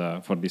this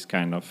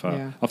kind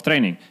of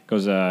training,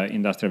 because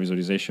industrial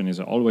visualization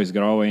is always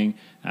growing,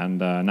 and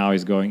now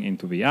is going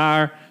into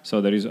VR. So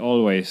there is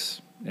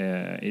always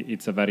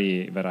it's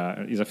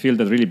a field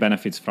that really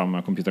benefits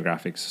from computer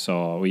graphics.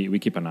 So we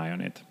keep an eye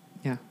on it.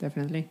 Yeah,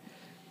 definitely.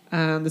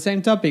 The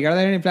same topic. Are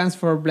there any plans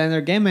for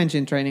Blender Game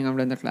Engine training on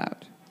Blender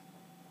Cloud?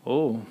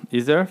 Oh,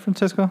 is there,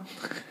 Francesco?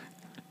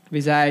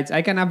 Besides,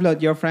 I can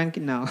upload your Frankie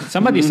now.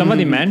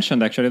 Somebody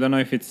mentioned actually. I don't know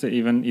if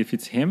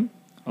it's him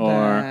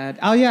or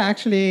Oh yeah,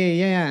 actually,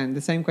 yeah,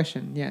 the same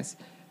question. Yes.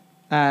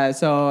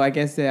 So I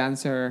guess the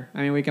answer.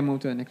 I mean, we can move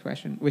to the next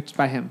question, which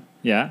by him.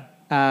 yeah.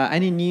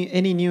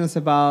 Any news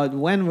about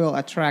when will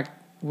Attract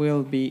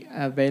will be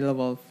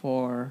available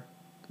for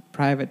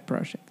private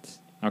projects?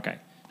 Okay.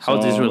 How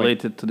is this So,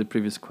 related to the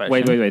previous question?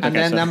 Wait. And Okay,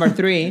 then so- number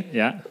 3,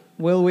 Yeah.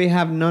 will we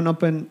have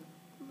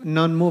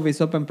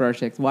non-movies open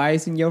projects? Why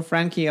isn't your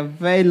Frankie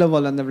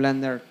available on the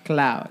Blender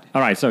cloud?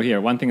 All right. So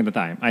here, one thing at a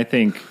time. I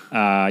think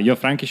your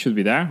Frankie should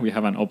be there. We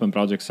have an open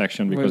project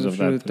section because of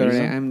that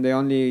reason. I'm the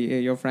only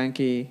your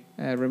Frankie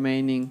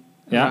remaining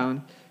Yeah.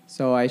 around,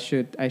 so I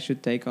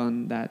should take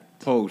on that.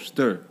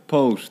 Poster.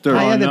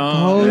 Yeah, the no.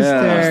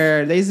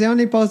 poster. There's the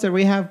only poster.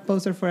 We have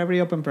poster for every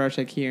open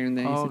project here in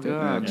the institute.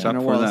 yeah, on except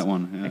the for walls. that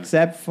one, yeah.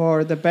 Except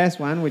for the best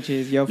one, which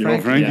is Yo Yo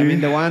Frankie. Frankie. I mean,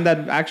 the one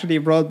that actually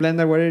brought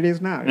Blender where it is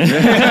now.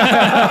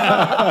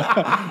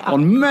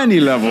 On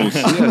many levels.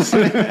 Yes.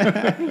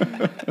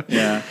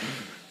 Yeah.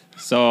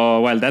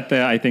 So well, that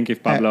I think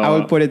if Pablo, I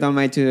will put it on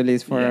my to-do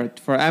list for.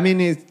 Yeah. I mean,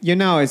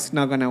 it's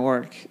not gonna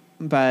work,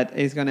 but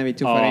it's gonna be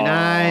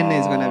 249.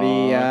 It's gonna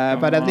be,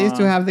 but at least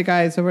to have the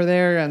guys over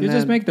there and you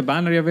just then make the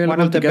banner available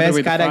one of the together best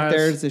with the files.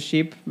 characters, the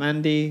sheep,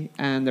 Mandy,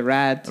 and the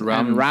rat,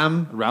 and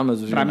Ram, Ram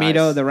is really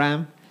Ramiro, nice. the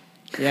Ram.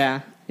 Yeah,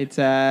 it's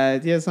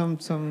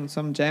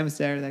some gems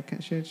there that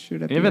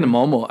should appear. Even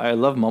Momo. I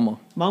love Momo.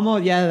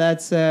 Momo, yeah,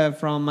 that's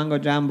from Mango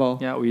Jambo.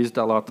 Yeah, we used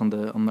a lot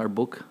on our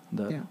book.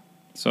 Yeah.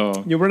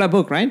 So You wrote a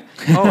book, right?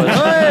 Oh,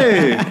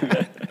 Hey!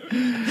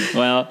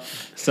 well,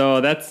 so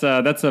that's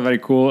very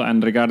cool.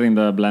 And regarding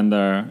the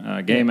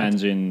Blender game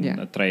engine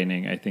yeah.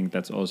 training, I think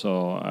that's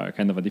also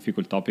kind of a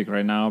difficult topic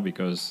right now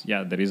because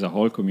there is a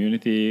whole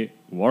community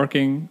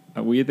working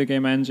with the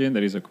game engine.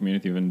 There is a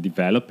community even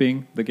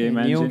developing the game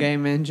A engine. new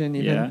game engine,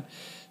 even. Yeah.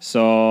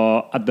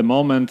 So at the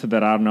moment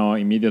there are no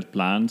immediate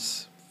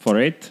plans for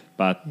it,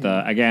 but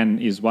again,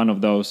 is one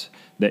of those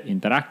the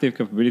interactive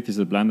capabilities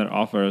that Blender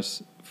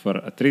offers for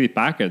a 3D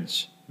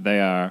package. They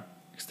are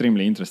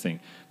extremely interesting.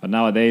 But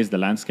nowadays the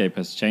landscape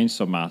has changed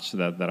so much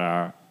that there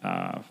are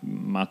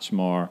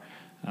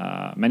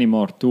many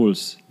more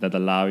tools that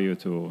allow you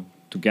to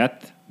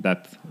get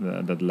that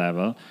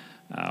level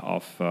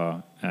of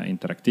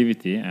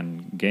interactivity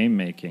and game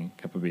making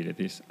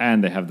capabilities,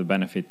 and they have the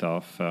benefit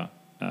of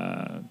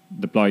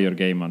deploy your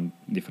game on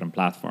different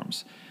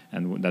platforms.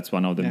 And that's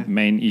one of the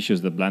main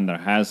issues that Blender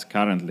has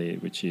currently,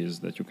 which is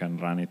that you can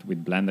run it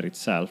with Blender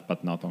itself,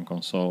 but not on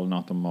console,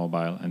 not on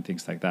mobile, and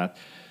things like that.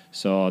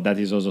 So that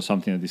is also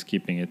something that is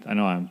keeping it. I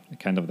know I'm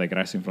kind of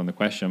digressing from the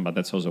question, but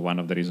that's also one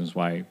of the reasons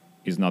why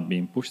it's not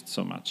being pushed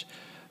so much.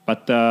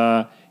 But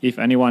if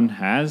anyone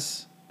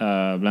has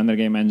Blender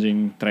Game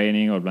Engine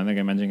training or Blender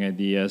Game Engine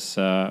ideas,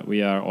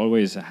 we are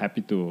always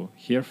happy to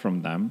hear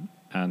from them.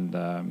 And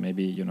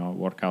maybe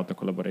work out a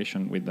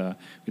collaboration with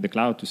the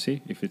cloud to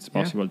see if it's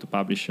possible to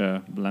publish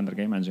Blender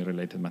Game Engine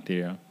related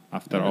material.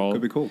 After all,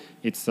 could be cool.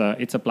 It's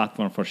a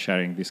platform for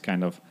sharing this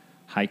kind of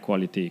high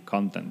quality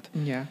content.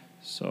 Yeah.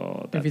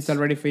 So If it's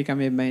already free, can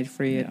be made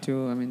free Yeah.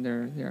 too. I mean,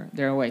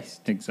 there are ways.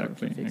 Exactly,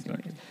 for fixing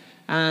exactly. it.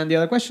 And the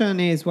other question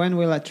is, when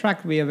will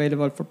Attract be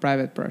available for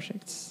private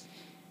projects?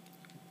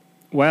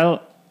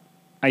 Well,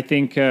 I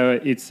think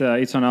it's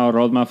on our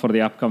roadmap for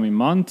the upcoming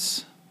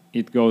months.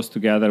 It goes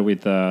together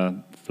with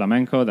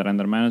Flamenco, the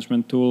render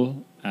management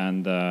tool,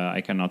 and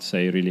I cannot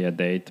say really a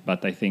date,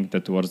 but I think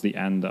that towards the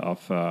end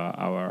of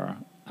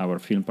our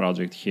film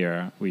project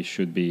here, we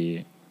should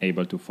be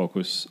able to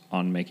focus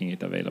on making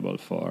it available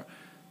for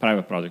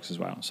private projects as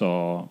well.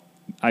 So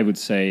I would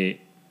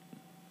say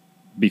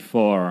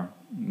before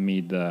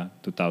mid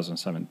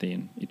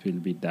 2017, it will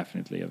be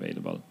definitely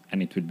available,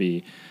 and it will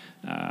be.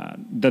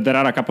 There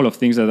are a couple of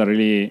things that are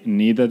really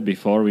needed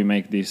before we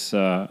make this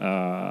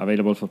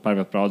available for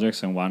private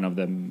projects, and one of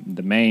the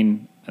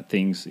main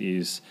things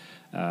is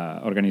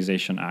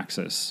organization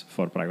access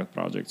for private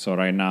projects. So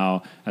right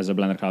now, as a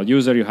Blender Cloud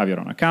user, you have your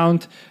own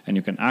account, and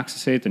you can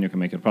access it, and you can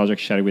make your project,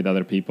 share it with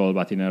other people,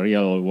 but in a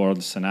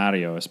real-world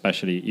scenario,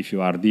 especially if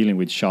you are dealing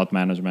with shot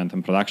management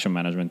and production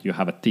management, you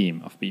have a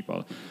team of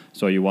people.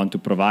 So you want to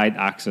provide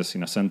access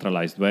in a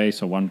centralized way,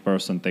 so one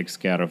person takes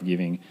care of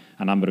giving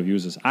a number of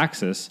users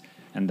access,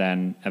 and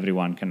then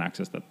everyone can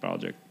access that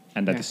project.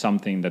 And that is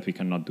something that we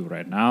cannot do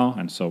right now,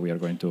 and so we are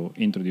going to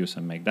introduce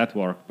and make that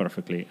work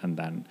perfectly, and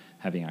then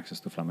having access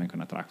to Flamenco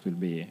and Attract will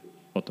be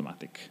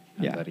automatic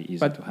and very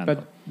easy to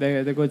handle.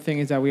 But the good thing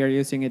is that we are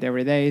using it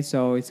every day,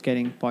 so it's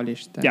getting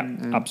polished.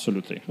 And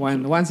Absolutely.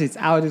 Once it's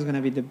out, it's going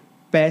to be the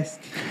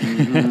best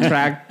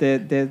track, the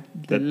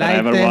That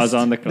lightest, ever was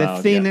on the cloud,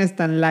 the thinnest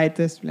and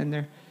lightest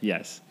Blender.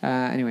 Yes.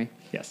 Anyway,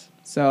 Yes.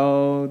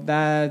 so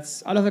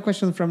that's all of the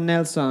questions from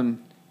Nelson.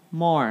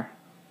 More.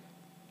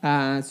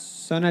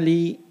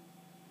 Sonali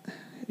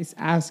is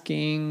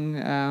asking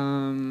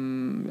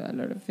a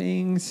lot of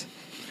things.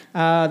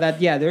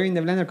 During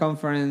the Blender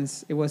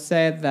conference, it was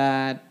said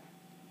that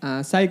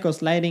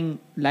Psycho's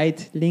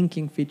light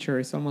linking feature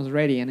is almost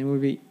ready, and it will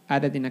be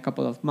added in a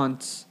couple of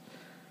months.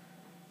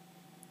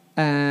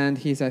 And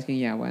he's asking,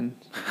 when? When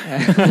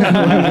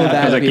will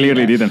that Because it be?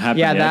 clearly didn't happen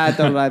Yeah, yet. that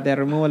or like the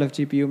removal of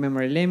GPU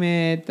memory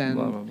limit and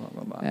Blah, blah, blah,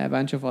 blah, blah. a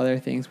bunch of other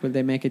things. Will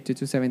they make it to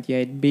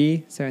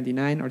 278B,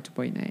 79, or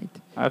 2.8?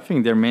 I think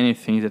there are many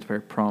things that were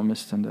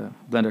promised in the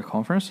Blender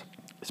conference,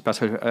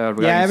 especially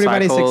reality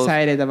Everybody's cycles,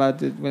 excited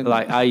about it. When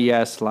like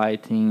IES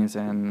lightings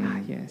and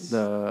yes.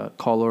 the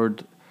colored,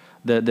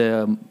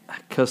 the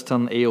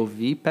custom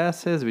AOV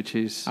passes, which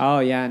is.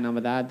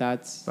 but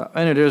that's I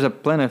know there's a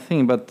plenty of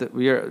things, but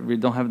we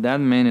don't have that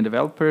many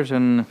developers,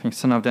 and I think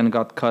some of them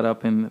got caught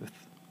up in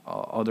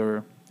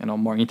other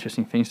more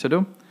interesting things to do.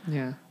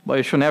 yeah. But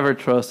you should never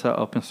trust an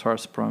open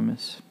source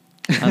promise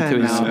until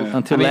No.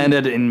 until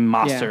landed in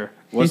master.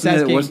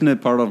 Wasn't it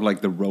part of like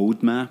the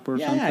roadmap or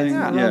Yeah, something? it's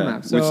a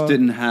roadmap, so- which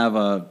didn't have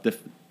a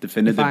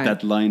definitive Defined.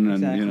 deadline,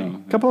 and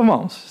Exactly. Couple of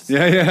months.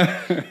 Yeah.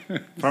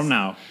 From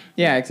now.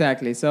 Yeah,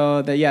 exactly.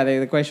 So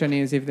the question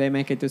is if they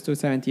make it to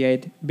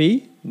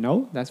 278B. No,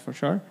 that's for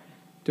sure.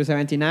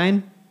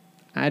 279,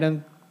 I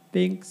don't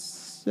think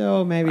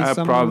so. Maybe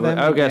some Probably. of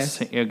them. I'll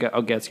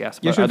guess yes.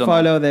 You but I should don't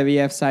follow the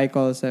VF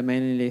cycles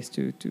mailing list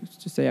to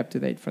stay up to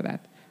date for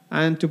that.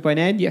 And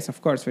 2.8, yes,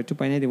 of course. For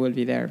 2.8, it will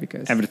be there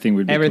because Everything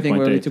will be will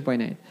be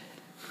 2.8.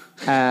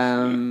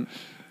 2.8.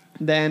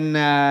 Then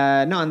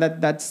and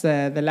that's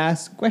the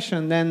last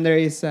question. Then there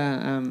is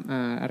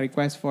a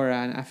request for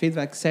a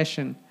feedback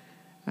session,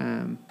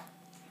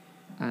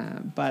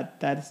 but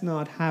that's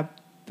not happening.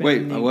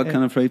 Wait, what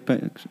kind of rate pay?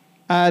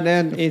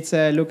 Then it's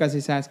Lucas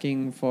is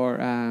asking for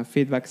a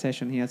feedback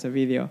session. He has a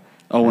video.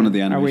 Oh, one of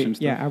the Are we, animation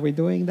stuff? are we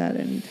doing that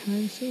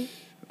anytime soon?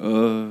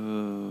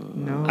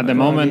 No. At the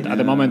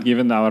moment,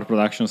 given our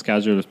production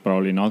schedule, it's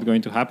probably not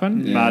going to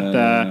happen. Yeah, But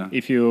yeah.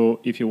 if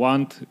you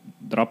want,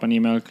 drop an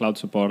email,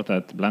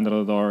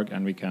 cloudsupport@blender.org,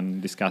 and we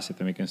can discuss it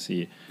and we can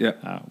see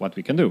what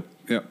we can do.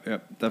 Yeah,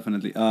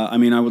 definitely. I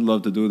mean, I would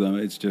love to do them.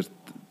 It's just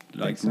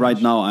like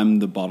right now, I'm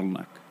the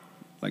bottleneck.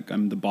 Like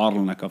I'm the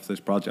bottleneck of this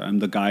project. I'm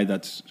the guy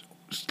that's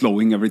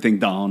slowing everything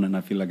down, and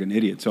I feel like an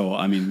idiot. So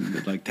I mean,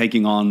 like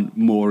taking on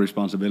more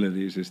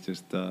responsibilities is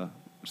just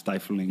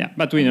stifling. Yeah,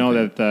 but we know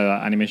that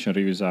animation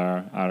reviews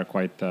are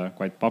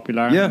quite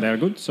popular. Yeah. They're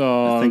good.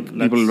 So I think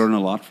people learn a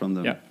lot from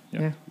them.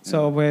 Yeah.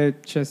 So we'll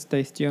just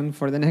stay tuned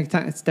for the next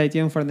time. Stay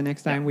tuned for the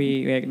next time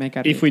we make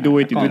a. If we do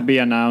it, it call. will be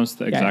announced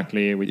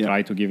exactly. We Yeah.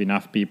 try to give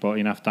enough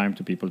time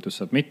to people to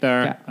submit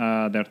their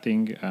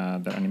thing,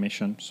 their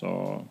animation. So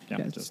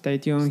just stay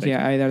tuned here,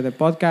 either the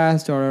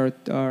podcast or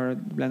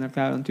Blender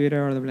Cloud on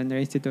Twitter or the Blender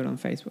Institute on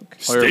Facebook.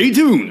 Stay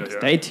tuned.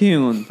 Stay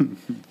tuned.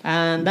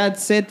 And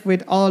that's it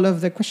with all of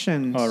the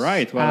questions. All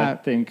right. Well, I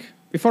think.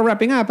 Before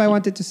wrapping up, I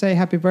wanted to say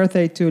happy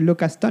birthday to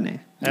Lucas Tone.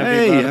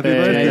 Happy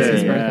birthday. It's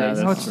his birthday. Yeah,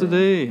 that's What's true.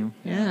 today?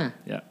 Yeah.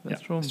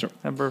 That's true. That's true.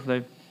 Happy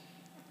birthday.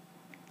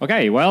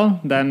 Okay,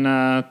 well, then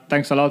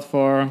thanks a lot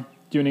for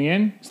tuning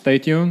in. Stay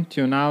tuned,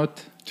 tune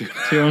out,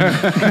 tune.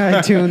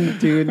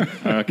 Tune.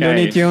 Okay.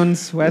 Looney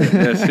Tunes. Well,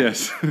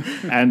 Yes.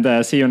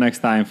 And see you next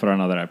time for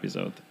another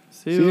episode.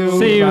 See you.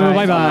 See you.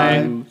 Bye.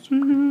 Bye-bye.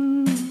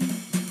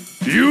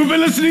 You've been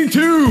listening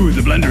to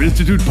the Blender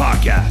Institute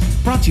podcast,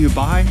 brought to you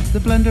by the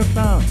Blender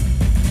Cloud.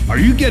 Are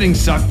you getting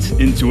sucked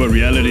into a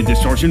reality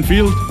distortion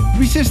field?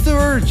 Resist the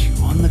urge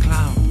on the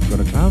cloud. Go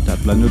to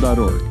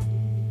cloud.blender.org.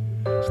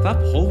 Stop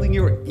holding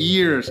your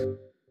ears.